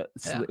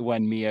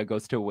when Mia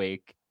goes to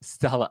wake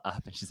Stella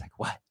up and she's like,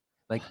 "What?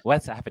 Like,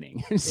 what's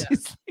happening?" And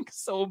she's like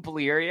so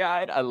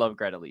bleary-eyed. I love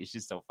Greta Lee.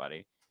 She's so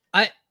funny.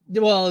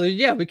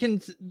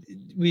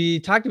 We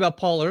talked about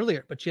Paul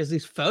earlier, but she has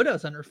these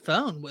photos on her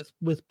phone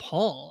with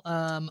Paul.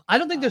 I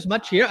don't think there's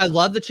much here. I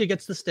love that she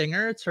gets the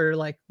stinger. It's her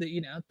like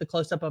the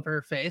close up of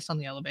her face on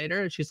the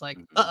elevator. And she's like,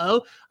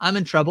 "Uh-oh, I'm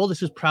in trouble.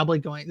 This is probably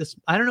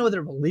I don't know whether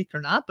it will leak or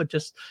not, but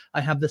just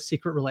I have this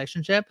secret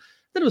relationship."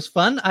 That was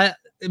fun.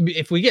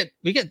 We're gonna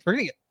get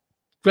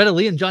Greta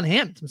Lee and John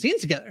Hamm some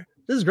scenes together.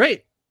 This is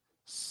great.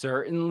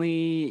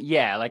 Certainly,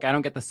 yeah. Like I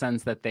don't get the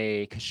sense that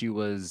they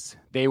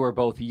were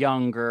both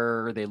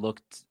younger. They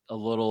looked a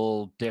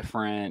little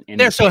different.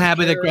 They're so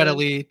happy that Greta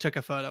Lee took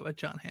a photo with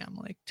John Hamm.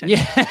 Like 10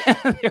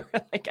 they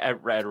were like at a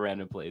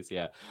random place,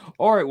 yeah.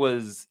 Or it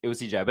was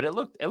CGI, but it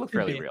looked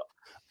fairly real.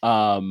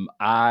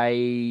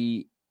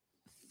 I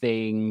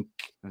think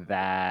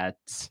that.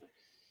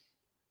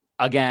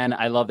 Again,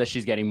 I love that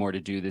she's getting more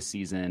to do this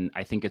season.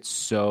 I think it's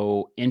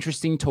so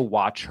interesting to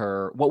watch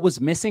her. What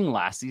was missing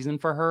last season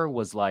for her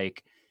was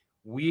like,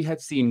 we had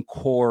seen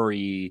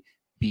Corey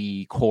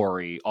be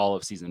Corey all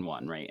of season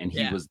 1, right? And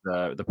he was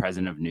the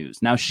president of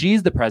news. Now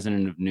she's the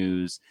president of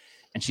news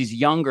and she's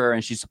younger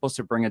and she's supposed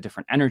to bring a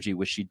different energy,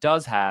 which she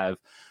does have.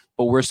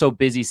 But we're so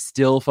busy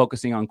still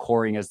focusing on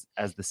Corey as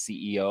the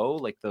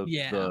CEO, like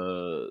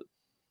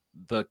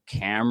the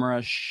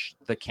camera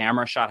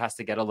shot has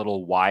to get a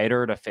little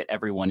wider to fit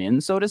everyone in,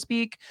 so to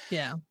speak.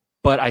 Yeah.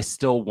 But I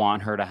still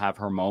want her to have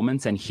her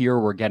moments. And here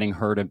we're getting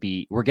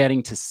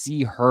to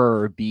see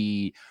her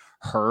be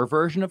her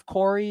version of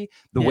Corey,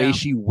 the way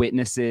she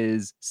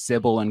witnesses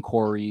Sybil and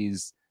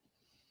Corey's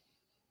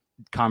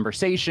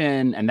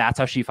conversation. And that's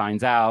how she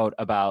finds out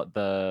about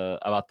the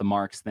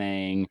Marks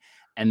thing.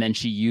 And then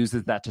she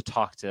uses that to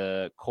talk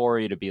to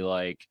Corey to be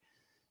like,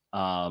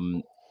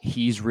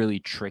 he's really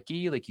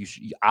tricky. Like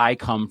I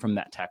come from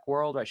that tech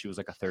world, right? She was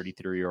like a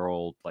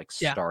 33-year-old like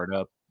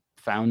startup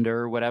founder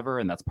or whatever.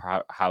 And that's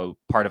part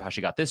of how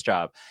she got this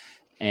job.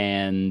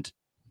 And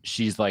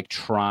she's like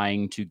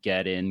trying to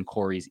get in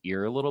Corey's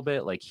ear a little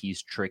bit. Like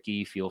he's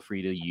tricky. Feel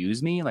free to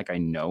use me. Like I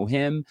know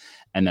him.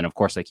 And then of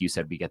course, like you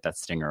said, we get that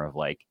stinger of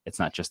like, it's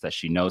not just that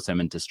she knows him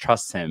and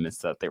distrusts him. It's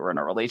that they were in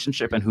a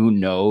relationship and who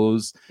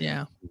knows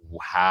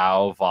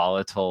how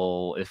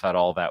volatile, if at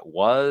all, that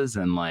was.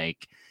 And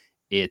like,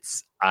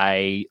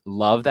 I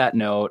love that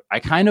note. I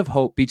kind of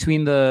hope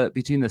between the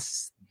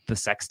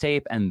sex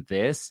tape and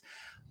this,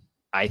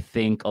 I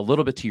think a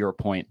little bit to your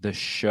point, the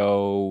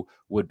show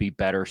would be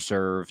better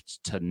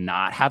served to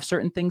not have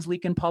certain things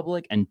leak in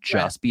public and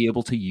just be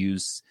able to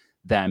use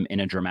them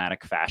in a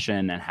dramatic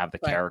fashion and have the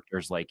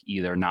characters like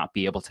either not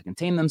be able to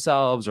contain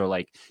themselves or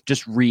like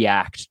just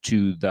react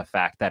to the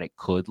fact that it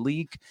could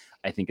leak,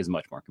 I think is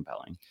much more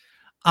compelling.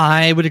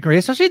 I would agree,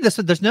 especially this.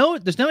 There's no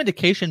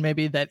indication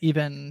maybe that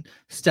even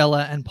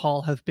Stella and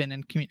Paul have been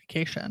in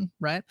communication,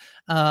 right?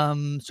 So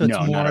it's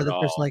more that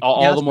there's like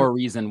all the more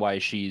reason why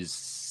she's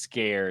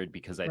scared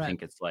because I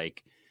think it's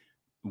like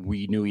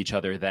we knew each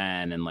other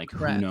then, and like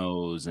who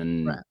knows,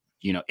 and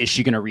is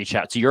she going to reach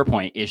out? To your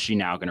point, is she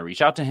now going to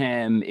reach out to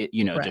him?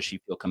 Does she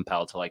feel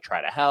compelled to like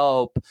try to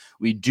help?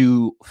 We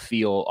do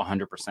feel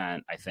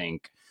 100%. I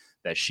think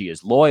that she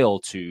is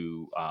loyal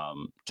to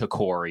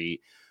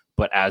Corey.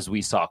 But as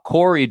we saw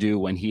Corey do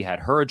when he had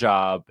her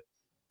job,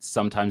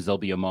 sometimes there'll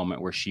be a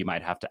moment where she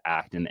might have to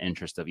act in the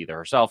interest of either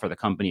herself or the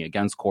company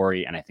against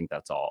Corey. And I think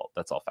that's all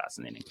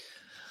fascinating.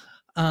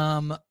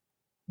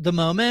 The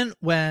moment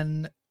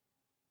when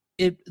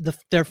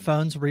their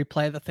phones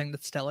replay the thing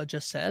that Stella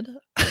just said.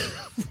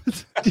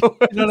 You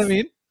know what I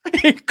mean?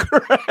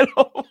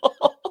 Incredible.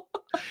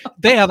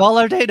 They have all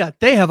our data.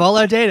 It's like all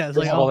our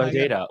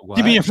data. What?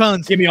 Give me your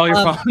phones. Give me all your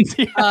phones.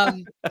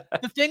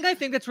 The thing I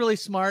think that's really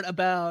smart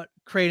about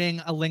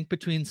creating a link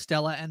between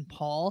Stella and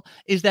Paul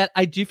is that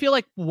I do feel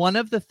like one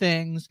of the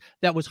things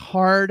that was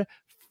hard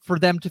for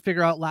them to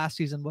figure out last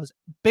season was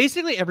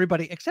basically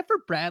everybody except for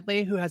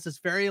Bradley, who has this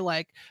very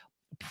like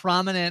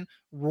prominent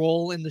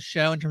role in the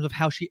show in terms of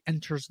how she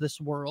enters this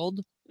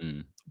world.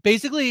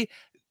 basically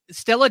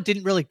Stella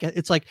didn't really get,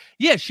 it's like,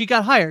 yeah, she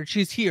got hired,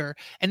 she's here,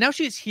 and now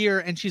she's here,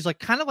 and she's like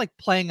kind of like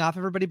playing off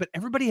everybody, but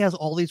everybody has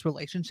all these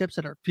relationships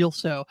that feel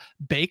so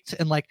baked,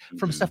 and like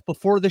from stuff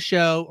before the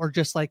show, or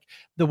just like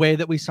the way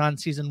that we saw in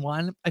season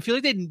 1. I feel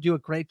like they didn't do a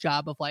great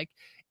job of like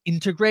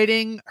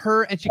integrating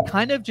her, and she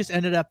kind of just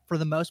ended up, for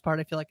the most part,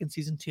 I feel like in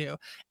season 2,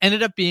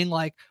 ended up being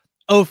like,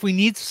 oh, if we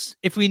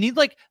need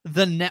like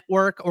the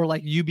network or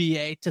like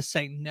UBA to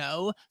say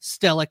no,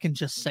 Stella can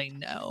just say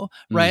no,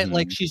 right?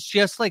 Like she's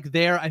just like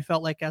there, I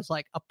felt like, as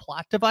like a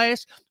plot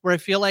device, where I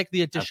feel like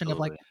the addition of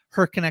like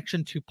her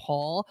connection to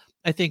Paul,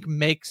 I think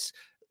makes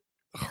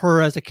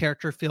her as a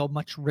character feel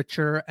much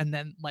richer. And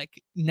then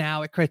like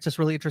now it creates this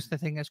really interesting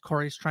thing as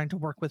Corey's trying to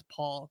work with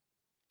Paul.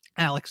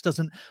 Alex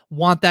doesn't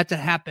want that to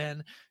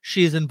happen.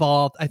 She's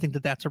involved. I think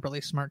that that's a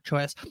really smart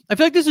choice. I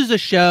feel like this is a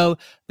show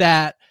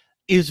that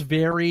is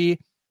very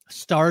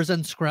Stars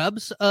and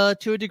Scrubs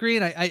to a degree,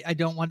 and I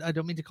don't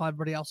mean to call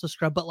everybody else a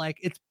scrub, but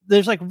like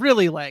there's like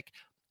really like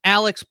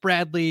Alex,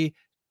 Bradley,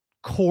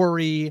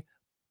 Corey,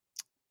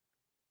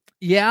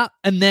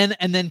 and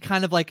then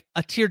kind of like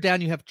a tier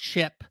down you have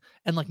Chip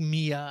and like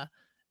Mia,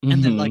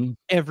 and then like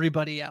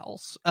everybody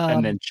else,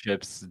 and then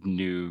Chip's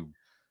new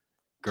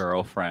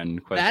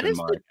girlfriend, that is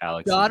mark, the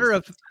Alex, daughter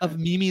of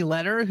Mimi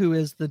Letter, who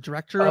is the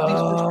director of these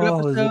first 2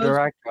 episodes. The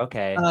director.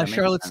 Okay,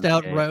 Charlotte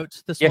Stout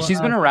wrote this. Yeah,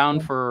 she's been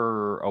around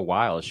for a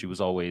while. She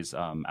was always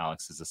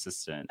Alex's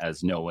assistant,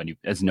 as no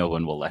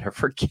one will let her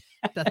forget.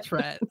 That's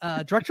right.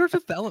 Director of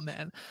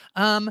development.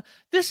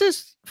 This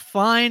is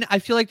fine. I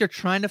feel like they're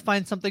trying to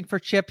find something for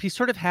Chip. He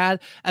sort of had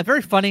a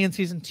very funny in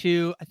season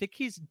 2. I think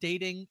he's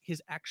dating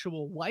his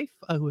actual wife,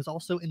 who is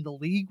also in the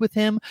league with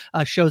him,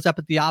 shows up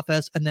at the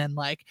office, and then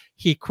like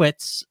he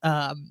quits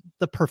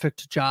the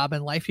perfect job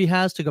and life he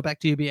has to go back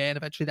to UBA, and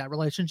eventually that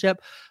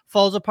relationship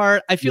falls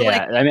apart. I feel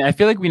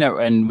like we know,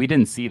 and we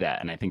didn't see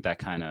that, and I think that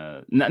kind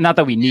of, not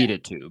that we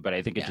needed to, but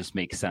I think it just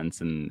makes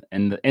sense in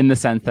the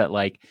sense that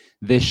like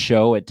this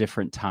show at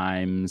different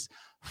times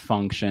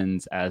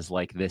functions as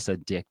like this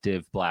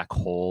addictive black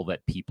hole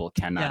that people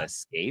cannot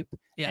escape.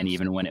 And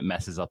even when it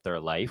messes up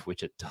their life,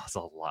 which it does a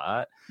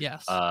lot,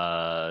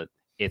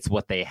 it's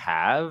what they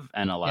have,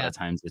 and a lot of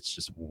times it's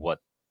just what,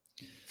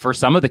 for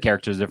some of the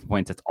characters at different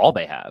points, it's all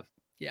they have.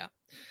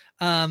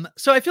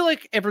 So I feel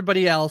like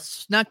everybody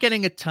else not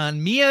getting a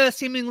ton. Mia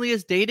seemingly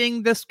is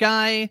dating this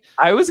guy.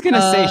 I was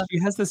gonna say she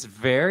has this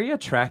very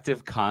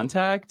attractive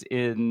contact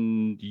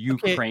in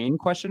Ukraine,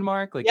 question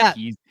mark. Like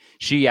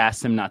she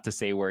asked him not to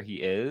say where he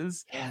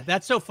is. Yeah,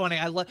 that's so funny.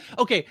 I love.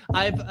 Okay,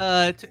 I've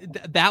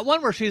that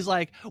one where she's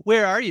like,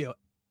 "Where are you?"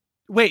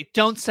 Wait,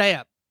 don't say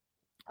it.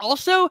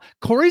 Also,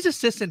 Corey's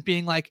assistant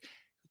being like,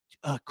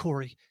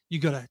 "Corey, you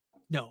gotta."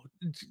 No,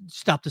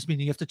 stop this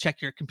meeting. You have to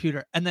check your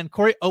computer. And then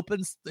Corey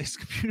opens his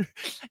computer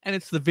and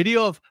it's the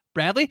video of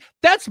Bradley.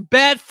 That's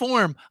bad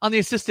form on the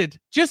assistant.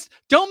 Just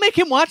don't make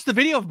him watch the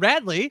video of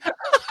Bradley.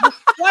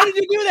 Why did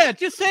you do that?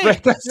 Just say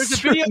there's a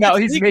video. Now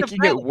he's making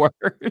it worse.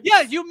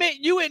 Yeah, you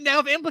now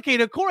have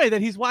implicated Corey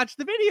that he's watched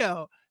the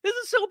video. This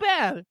is so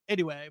bad.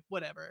 Anyway,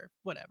 whatever.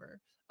 But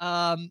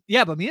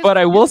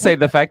I will say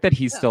the fact that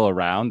he's still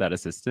around, that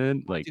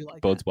assistant, like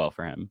bodes well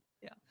for him.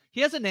 He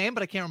has a name,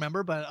 but I can't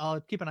remember. But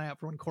I'll keep an eye out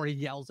for when Corey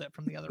yells it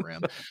from the other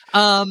room.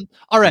 All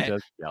right. He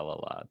does yell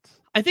a lot.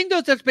 I think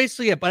that's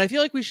basically it. But I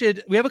feel like we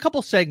have a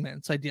couple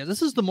segments idea.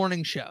 This is the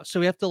morning show, so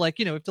we have to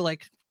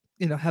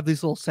have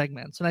these little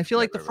segments. And I feel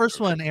like the first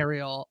one,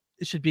 Ariel,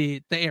 it should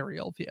be the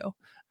aerial view.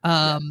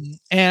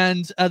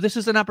 And this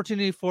is an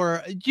opportunity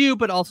for you,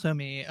 but also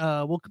me.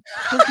 We'll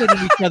get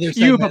in each other's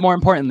you, but more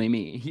importantly,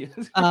 me.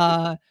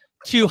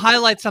 To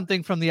highlight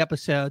something from the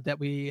episode that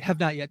we have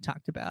not yet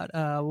talked about.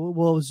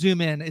 We'll zoom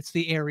in. It's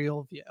the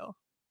aerial view.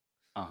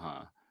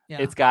 Yeah.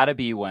 It's got to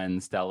be when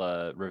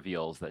Stella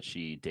reveals that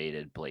she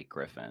dated Blake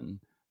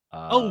Griffin.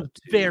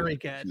 Very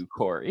good. To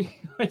Corey.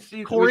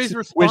 Corey's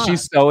response. When she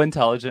so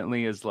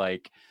intelligently is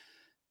like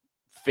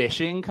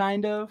fishing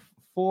kind of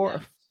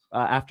for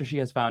after she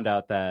has found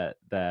out that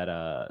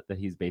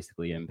he's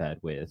basically in bed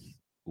with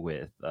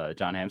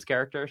John Hamm's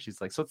character. She's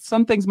like, so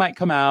some things might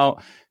come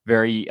out.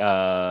 Very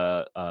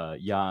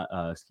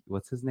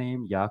what's his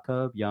name?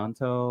 Jakob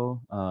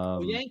Yanto.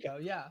 Yanko,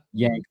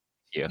 Yanko.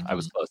 Yeah, I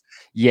was close.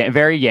 Yeah,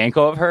 very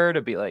Yanko of her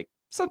to be like,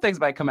 some things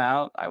might come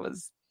out. I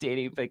was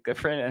dating Blake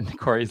Griffin, and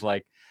Corey's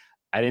like,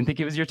 I didn't think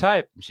he was your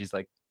type. And she's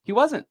like, he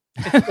wasn't.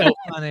 It's so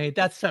funny.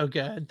 That's so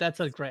good. That's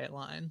a great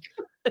line.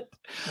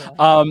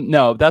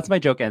 No, that's my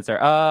joke answer.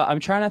 I'm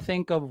trying to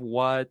think of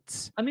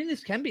what. I mean,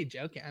 this can be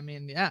joking. I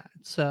mean,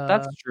 it's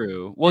that's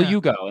true. Well,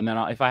 you go, and then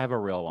if I have a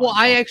real one. Well,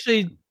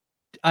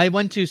 I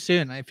went too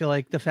soon. I feel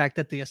like the fact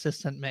that the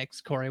assistant makes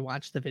Corey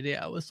watch the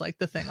video was like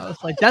the thing. I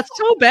was like, that's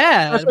so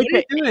bad. What are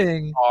you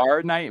doing?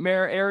 Our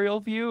nightmare aerial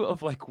view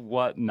of like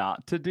what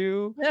not to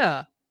do.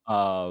 Yeah.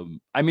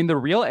 I mean, the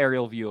real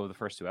aerial view of the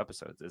first 2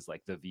 episodes is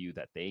like the view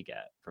that they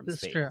get from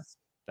space. True.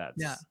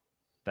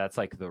 That's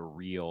like the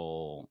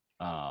real.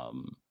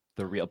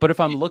 But if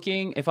I'm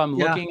looking at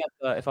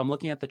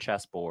the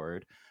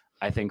chessboard,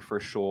 I think for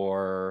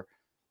sure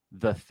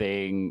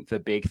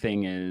the big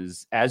thing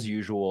is, as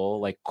usual,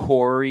 like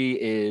Corey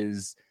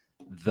is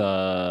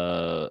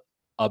a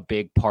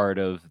big part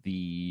of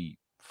the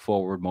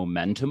forward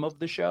momentum of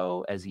the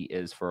show, as he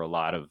is for a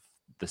lot of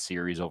the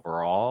series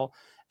overall.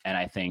 And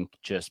I think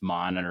just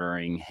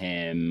monitoring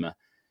him,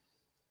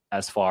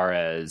 as far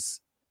as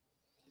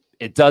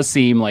it does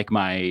seem like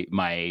my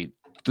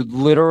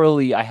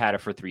literally, I had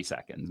it for 3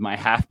 seconds. My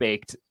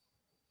half-baked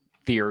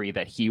theory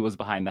that he was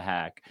behind the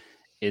hack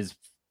is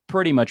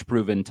pretty much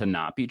proven to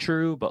not be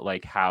true, but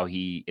like how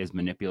he is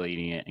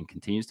manipulating it and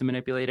continues to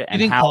manipulate it. Do you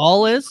think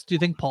Paul is? Do you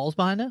think Paul's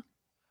behind it?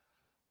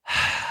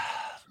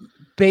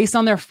 Based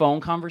on their phone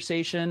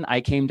conversation,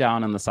 I came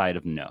down on the side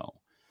of no.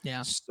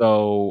 Yeah.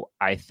 So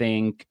I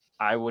think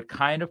I would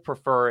kind of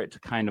prefer it to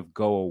kind of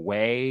go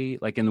away.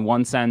 Like, in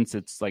one sense,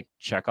 it's like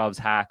Chekhov's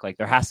hack. Like,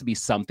 there has to be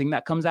something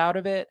that comes out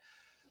of it.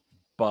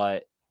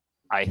 But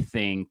I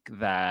think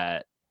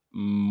that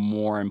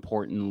more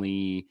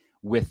importantly,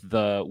 with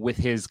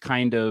his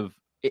kind of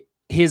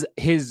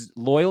his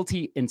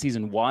loyalty in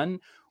season 1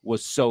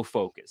 was so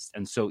focused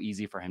and so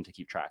easy for him to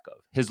keep track of.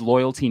 His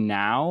loyalty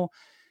now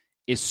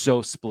is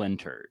so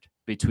splintered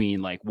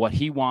between like what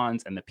he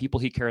wants and the people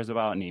he cares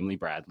about, namely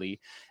Bradley,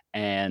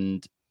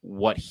 and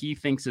what he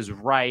thinks is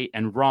right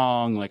and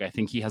wrong. Like, I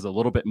think he has a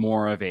little bit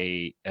more of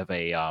a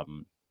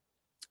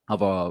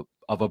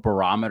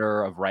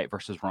barometer of right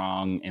versus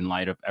wrong in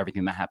light of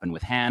everything that happened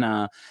with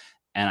Hannah.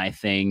 And I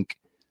think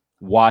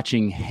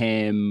watching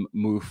him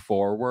move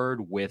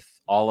forward with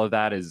all of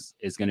that is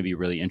going to be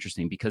really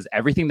interesting, because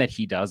everything that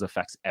he does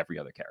affects every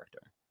other character.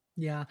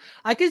 Yeah,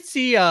 I could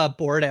see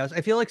Boardhouse.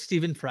 I feel like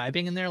Stephen Fry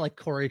being in there, like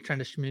Corey trying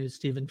to schmooze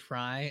Stephen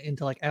Fry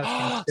into like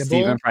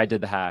Stephen Fry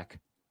did the hack.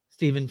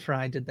 Stephen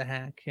Fry did the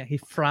hack. Yeah, he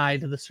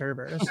fried the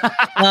servers.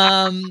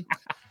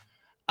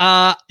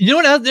 You know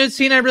what other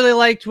scene I really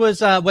liked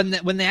was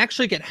when they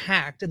actually get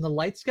hacked and the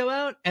lights go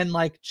out, and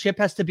like Chip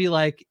has to be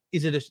like,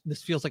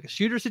 this feels like a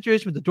shooter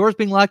situation with the doors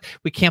being locked.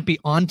 We can't be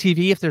on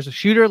TV if there's a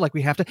shooter. Like,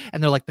 we have to,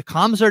 and they're like, the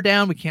comms are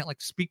down. We can't like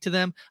speak to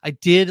them. I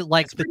did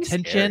like the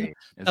tension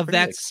of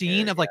that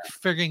scene of like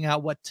figuring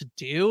out what to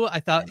do. I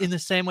thought in the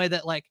same way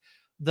that like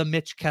the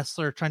Mitch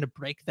Kessler trying to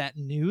break that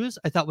news,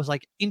 I thought was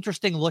like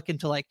interesting look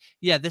into like,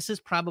 yeah, this is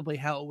probably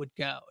how it would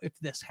go if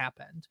this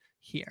happened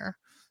here.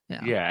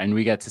 Yeah, and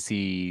we get to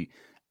see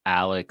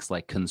Alex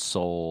like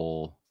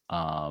console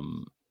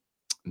the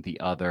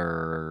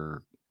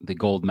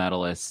gold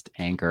medalist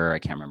anchor. I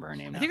can't remember her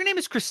name now. I think her name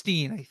is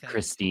Christine. I think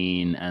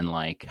Christine, and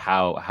like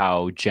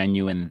how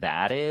genuine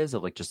that is,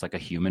 of like just like a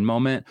human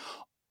moment.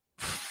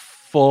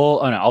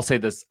 Oh no, I'll say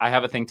this. I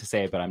have a thing to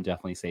say, but I'm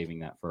definitely saving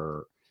that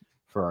for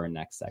our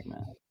next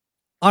segment.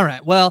 All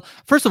right. Well,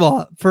 first of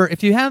all,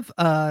 if you have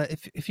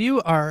if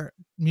you are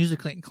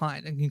musically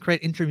inclined and can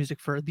create intro music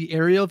for the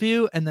aerial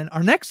view and then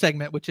our next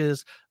segment, which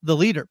is the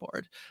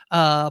leaderboard,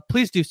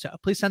 please do so.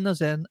 Please send those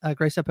in.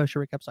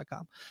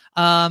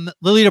 grace@postshowrecaps.com.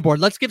 The leaderboard.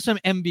 Let's give some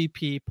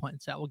MVP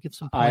points out. We'll give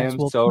some points. I am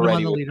so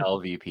ready with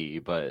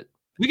LVP, but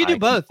we can do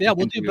both. Yeah,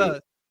 we'll do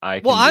both.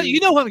 You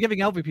know who I'm giving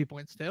LVP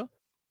points to.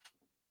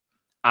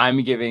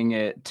 I'm giving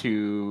it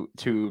to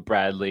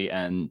Bradley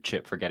and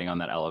Chip for getting on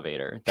that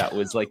elevator. That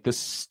was like the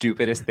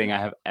stupidest thing I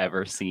have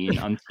ever seen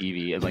on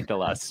TV in like the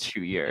last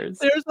 2 years.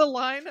 There's a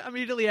line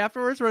immediately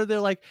afterwards where they're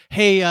like,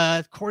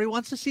 "Hey, Corey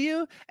wants to see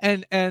you,"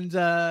 and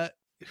who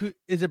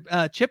is it?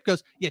 Chip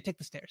goes, "Yeah, take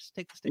the stairs.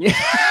 Take the stairs." Yeah.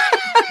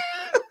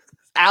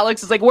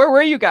 Alex is like, "Where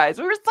were you guys?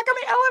 We were stuck on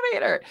the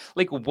elevator."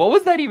 Like, what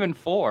was that even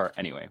for?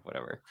 Anyway,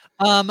 whatever.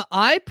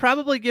 I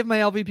probably give my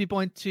LVP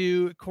point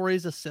to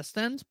Corey's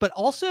assistant, but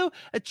also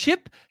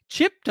Chip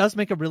does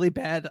make a really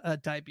bad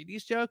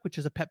diabetes joke, which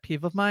is a pet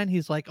peeve of mine.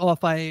 He's like, "Oh,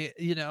 if I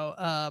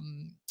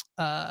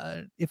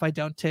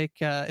don't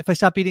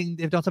stop eating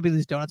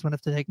these donuts, I'm gonna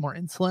have to take more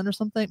insulin or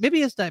something." Maybe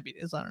he has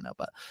diabetes. I don't know,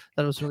 but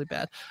that was really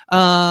bad.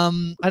 I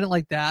didn't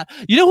like that.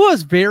 You know who I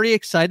was very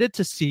excited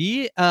to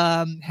see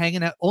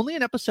hanging out only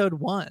in episode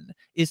 1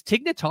 is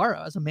Tig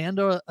Notaro as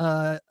Amanda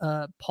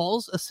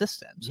Paul's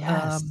assistant.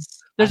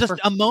 Yes. There's just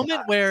a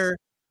moment where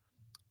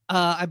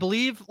I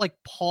believe like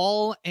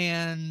Paul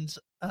and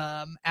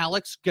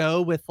Alex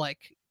go with like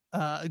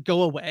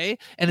go away,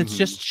 and it's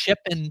just Chip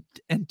and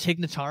Tig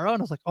Notaro,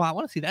 and I was like, oh, I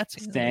want to see that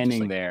scene.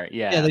 Standing there.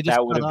 Yeah,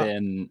 that would have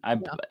been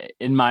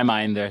in my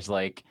mind. There's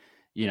like,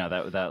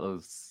 that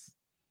was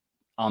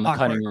on the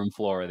awkward cutting room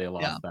floor. They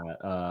lost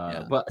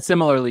that. But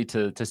similarly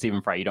to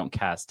Stephen Fry, you don't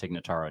cast Tig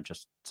Notaro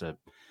just to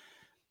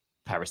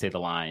have her say the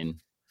line,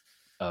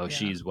 "Oh,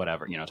 she's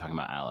whatever," talking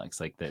about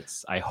Alex. Like,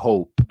 that's, I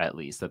hope at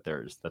least that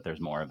there's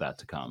more of that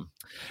to come.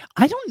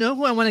 I don't know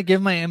who I want to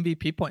give my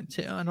MVP point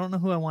to. I don't know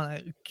who I want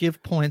to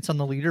give points on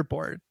the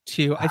leaderboard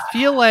to. I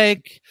feel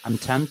like I'm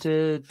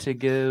tempted to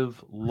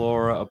give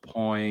Laura a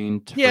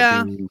point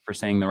for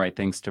saying the right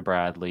things to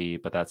Bradley,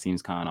 but that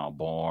seems kind of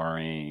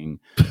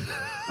boring.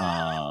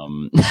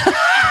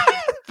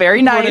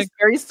 Very nice,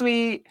 very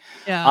sweet.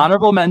 Yeah.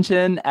 Honorable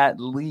mention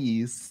at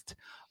least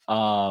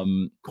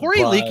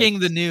Corey leaking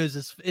the news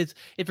is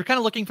if you're kind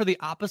of looking for the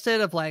opposite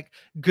of like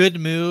good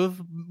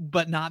move,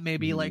 but not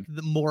maybe like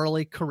the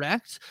morally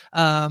correct.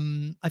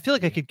 I feel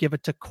like I could give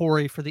it to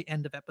Corey for the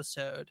end of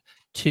episode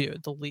 2,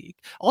 the leak.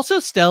 Also,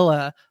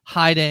 Stella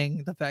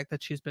hiding the fact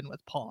that she's been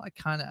with Paul.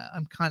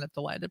 I'm kind of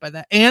delighted by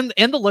that, and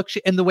the look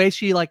and the way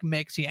she like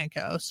makes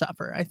Yanko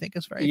suffer. I think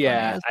is very funny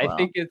as well. I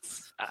think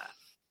it's.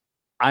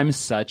 I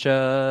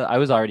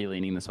was already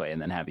leaning this way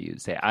and then have you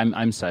say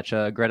I'm such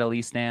a Greta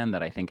Lee stan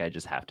that I think I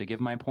just have to give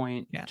my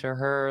point to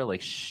her,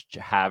 like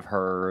have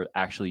her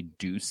actually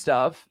do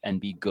stuff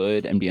and be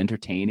good and be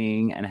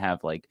entertaining and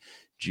have like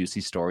juicy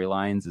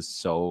storylines is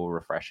so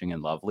refreshing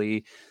and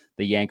lovely.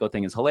 The Yanko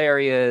thing is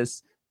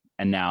hilarious.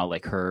 And now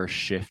like her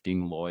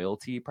shifting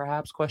loyalty,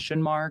 perhaps ?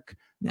 And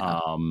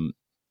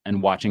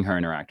watching her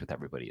interact with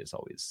everybody is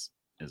always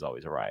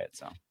a riot.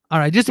 So. All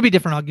right, just to be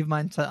different, I'll give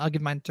mine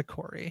to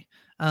Corey.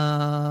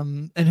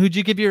 And who'd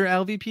you give your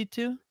LVP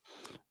to?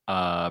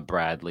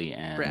 Bradley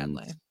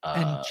and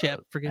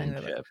Chip. Forgetting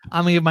that. Chip.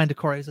 I'm gonna give mine to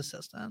Corey's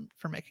assistant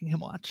for making him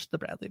watch the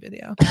Bradley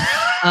video.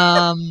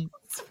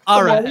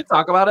 All right. The more we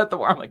talk about it, the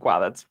more I'm like, wow,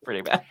 that's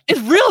pretty bad. It's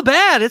real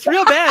bad.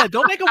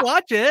 Don't make him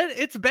watch it.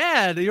 It's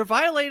bad. You're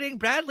violating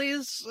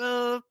Bradley's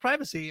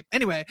privacy.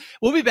 Anyway,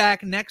 we'll be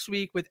back next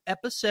week with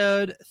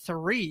episode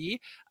 3.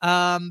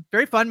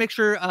 Very fun. Make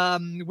sure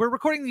we're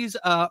recording these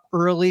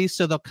early,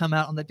 so they'll come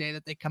out on the day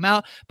that they come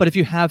out. But if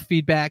you have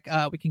feedback,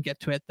 we can get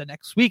to it the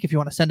next week. If you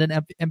want to send in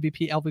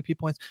MVP, LVP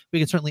points, we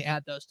can certainly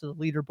add those to the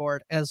leaderboard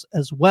as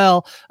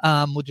well.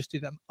 We'll just do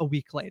them a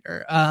week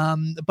later.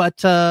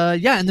 But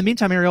in the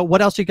meantime, Ariel,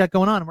 what else you got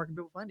going on and where can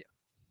people find you?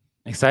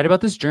 Excited about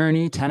this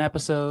journey. 10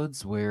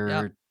 episodes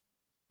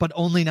but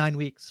only 9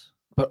 weeks.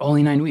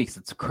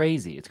 It's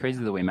crazy. It's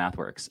crazy the way math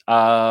works.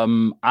 I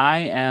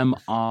am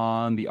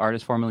on the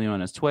artist formerly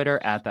known as Twitter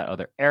at that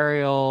other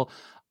Ariel.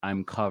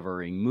 I'm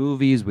covering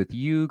movies with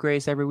you,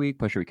 Grace, every week.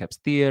 Pusher Recaps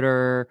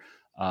Theater.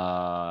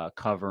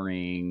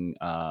 Covering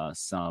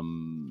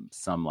some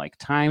like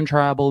time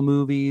travel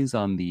movies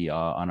on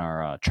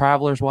our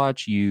Travelers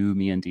Watch, you,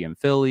 me, and DM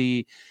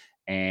Philly,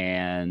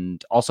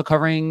 and also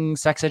covering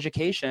Sex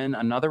Education,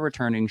 another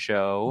returning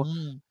show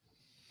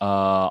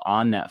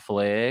on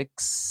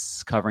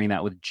Netflix, covering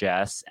that with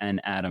Jess and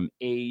Adam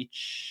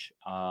H.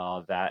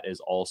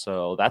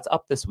 That's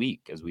up this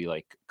week as we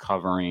like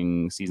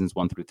covering seasons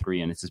 1 through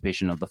 3 in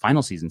anticipation of the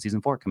final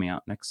season 4 coming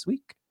out next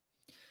week.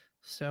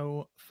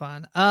 So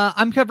fun.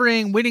 I'm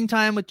covering Waiting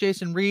Time with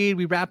Jason Reed.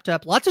 We wrapped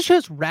up lots of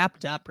shows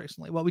wrapped up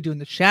recently. What We Do in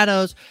the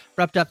Shadows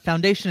wrapped up.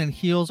 Foundation and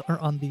Heels are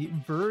on the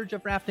verge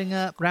of wrapping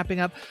up.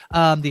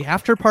 The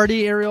After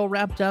Party Ariel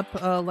wrapped up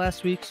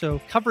last week.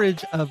 So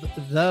coverage of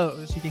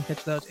those, you can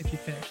catch those if you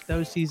finish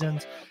those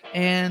seasons.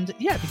 And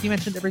I think you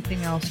mentioned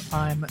everything else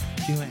I'm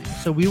doing.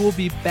 So we will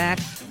be back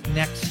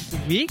next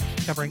week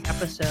covering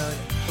episode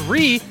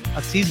 3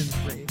 of season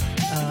 3.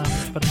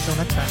 But until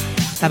next time,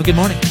 have a good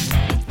morning.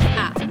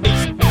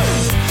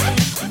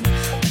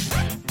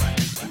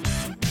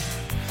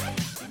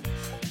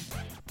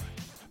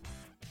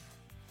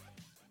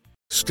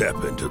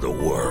 Step into the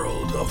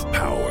world of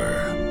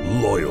power,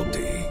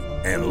 loyalty,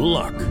 and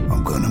luck.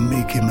 I'm gonna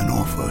make him an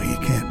offer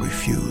he can't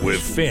refuse. With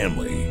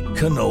family,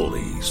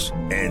 cannolis,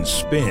 and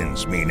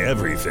spins mean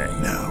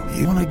everything. Now,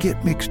 you wanna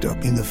get mixed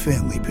up in the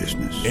family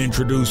business.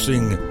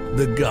 Introducing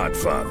The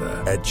Godfather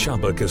at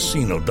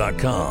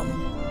ChumbaCasino.com.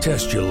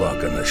 Test your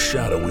luck in the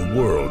shadowy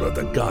world of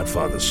The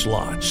Godfather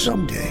slot.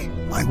 Someday,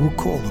 I will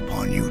call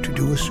upon you to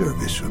do a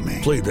service for me.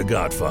 Play The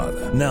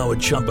Godfather, now at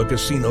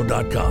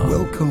ChumbaCasino.com.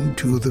 Welcome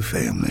to the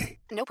family.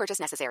 No purchase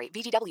necessary.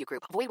 VGW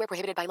Group. Void where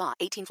prohibited by law.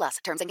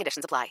 18+. Terms and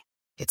conditions apply.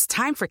 It's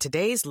time for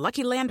today's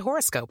Lucky Land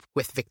horoscope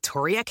with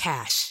Victoria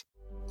Cash.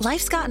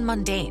 Life's gotten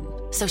mundane,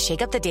 so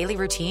shake up the daily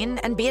routine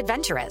and be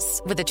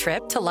adventurous with a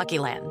trip to Lucky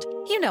Land.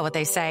 You know what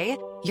they say.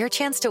 Your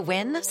chance to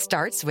win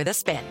starts with a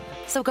spin.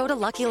 So go to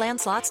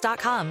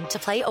LuckyLandSlots.com to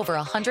play over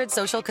 100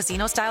 social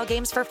casino-style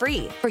games for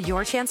free for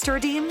your chance to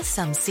redeem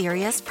some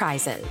serious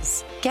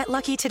prizes. Get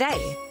lucky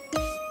today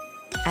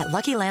at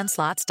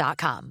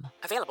LuckyLandSlots.com.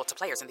 Available to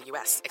players in the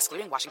U.S.,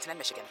 excluding Washington and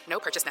Michigan. No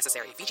purchase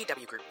necessary.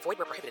 VGW Group. Void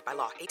where prohibited by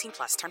law.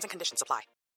 18+. Terms and conditions apply.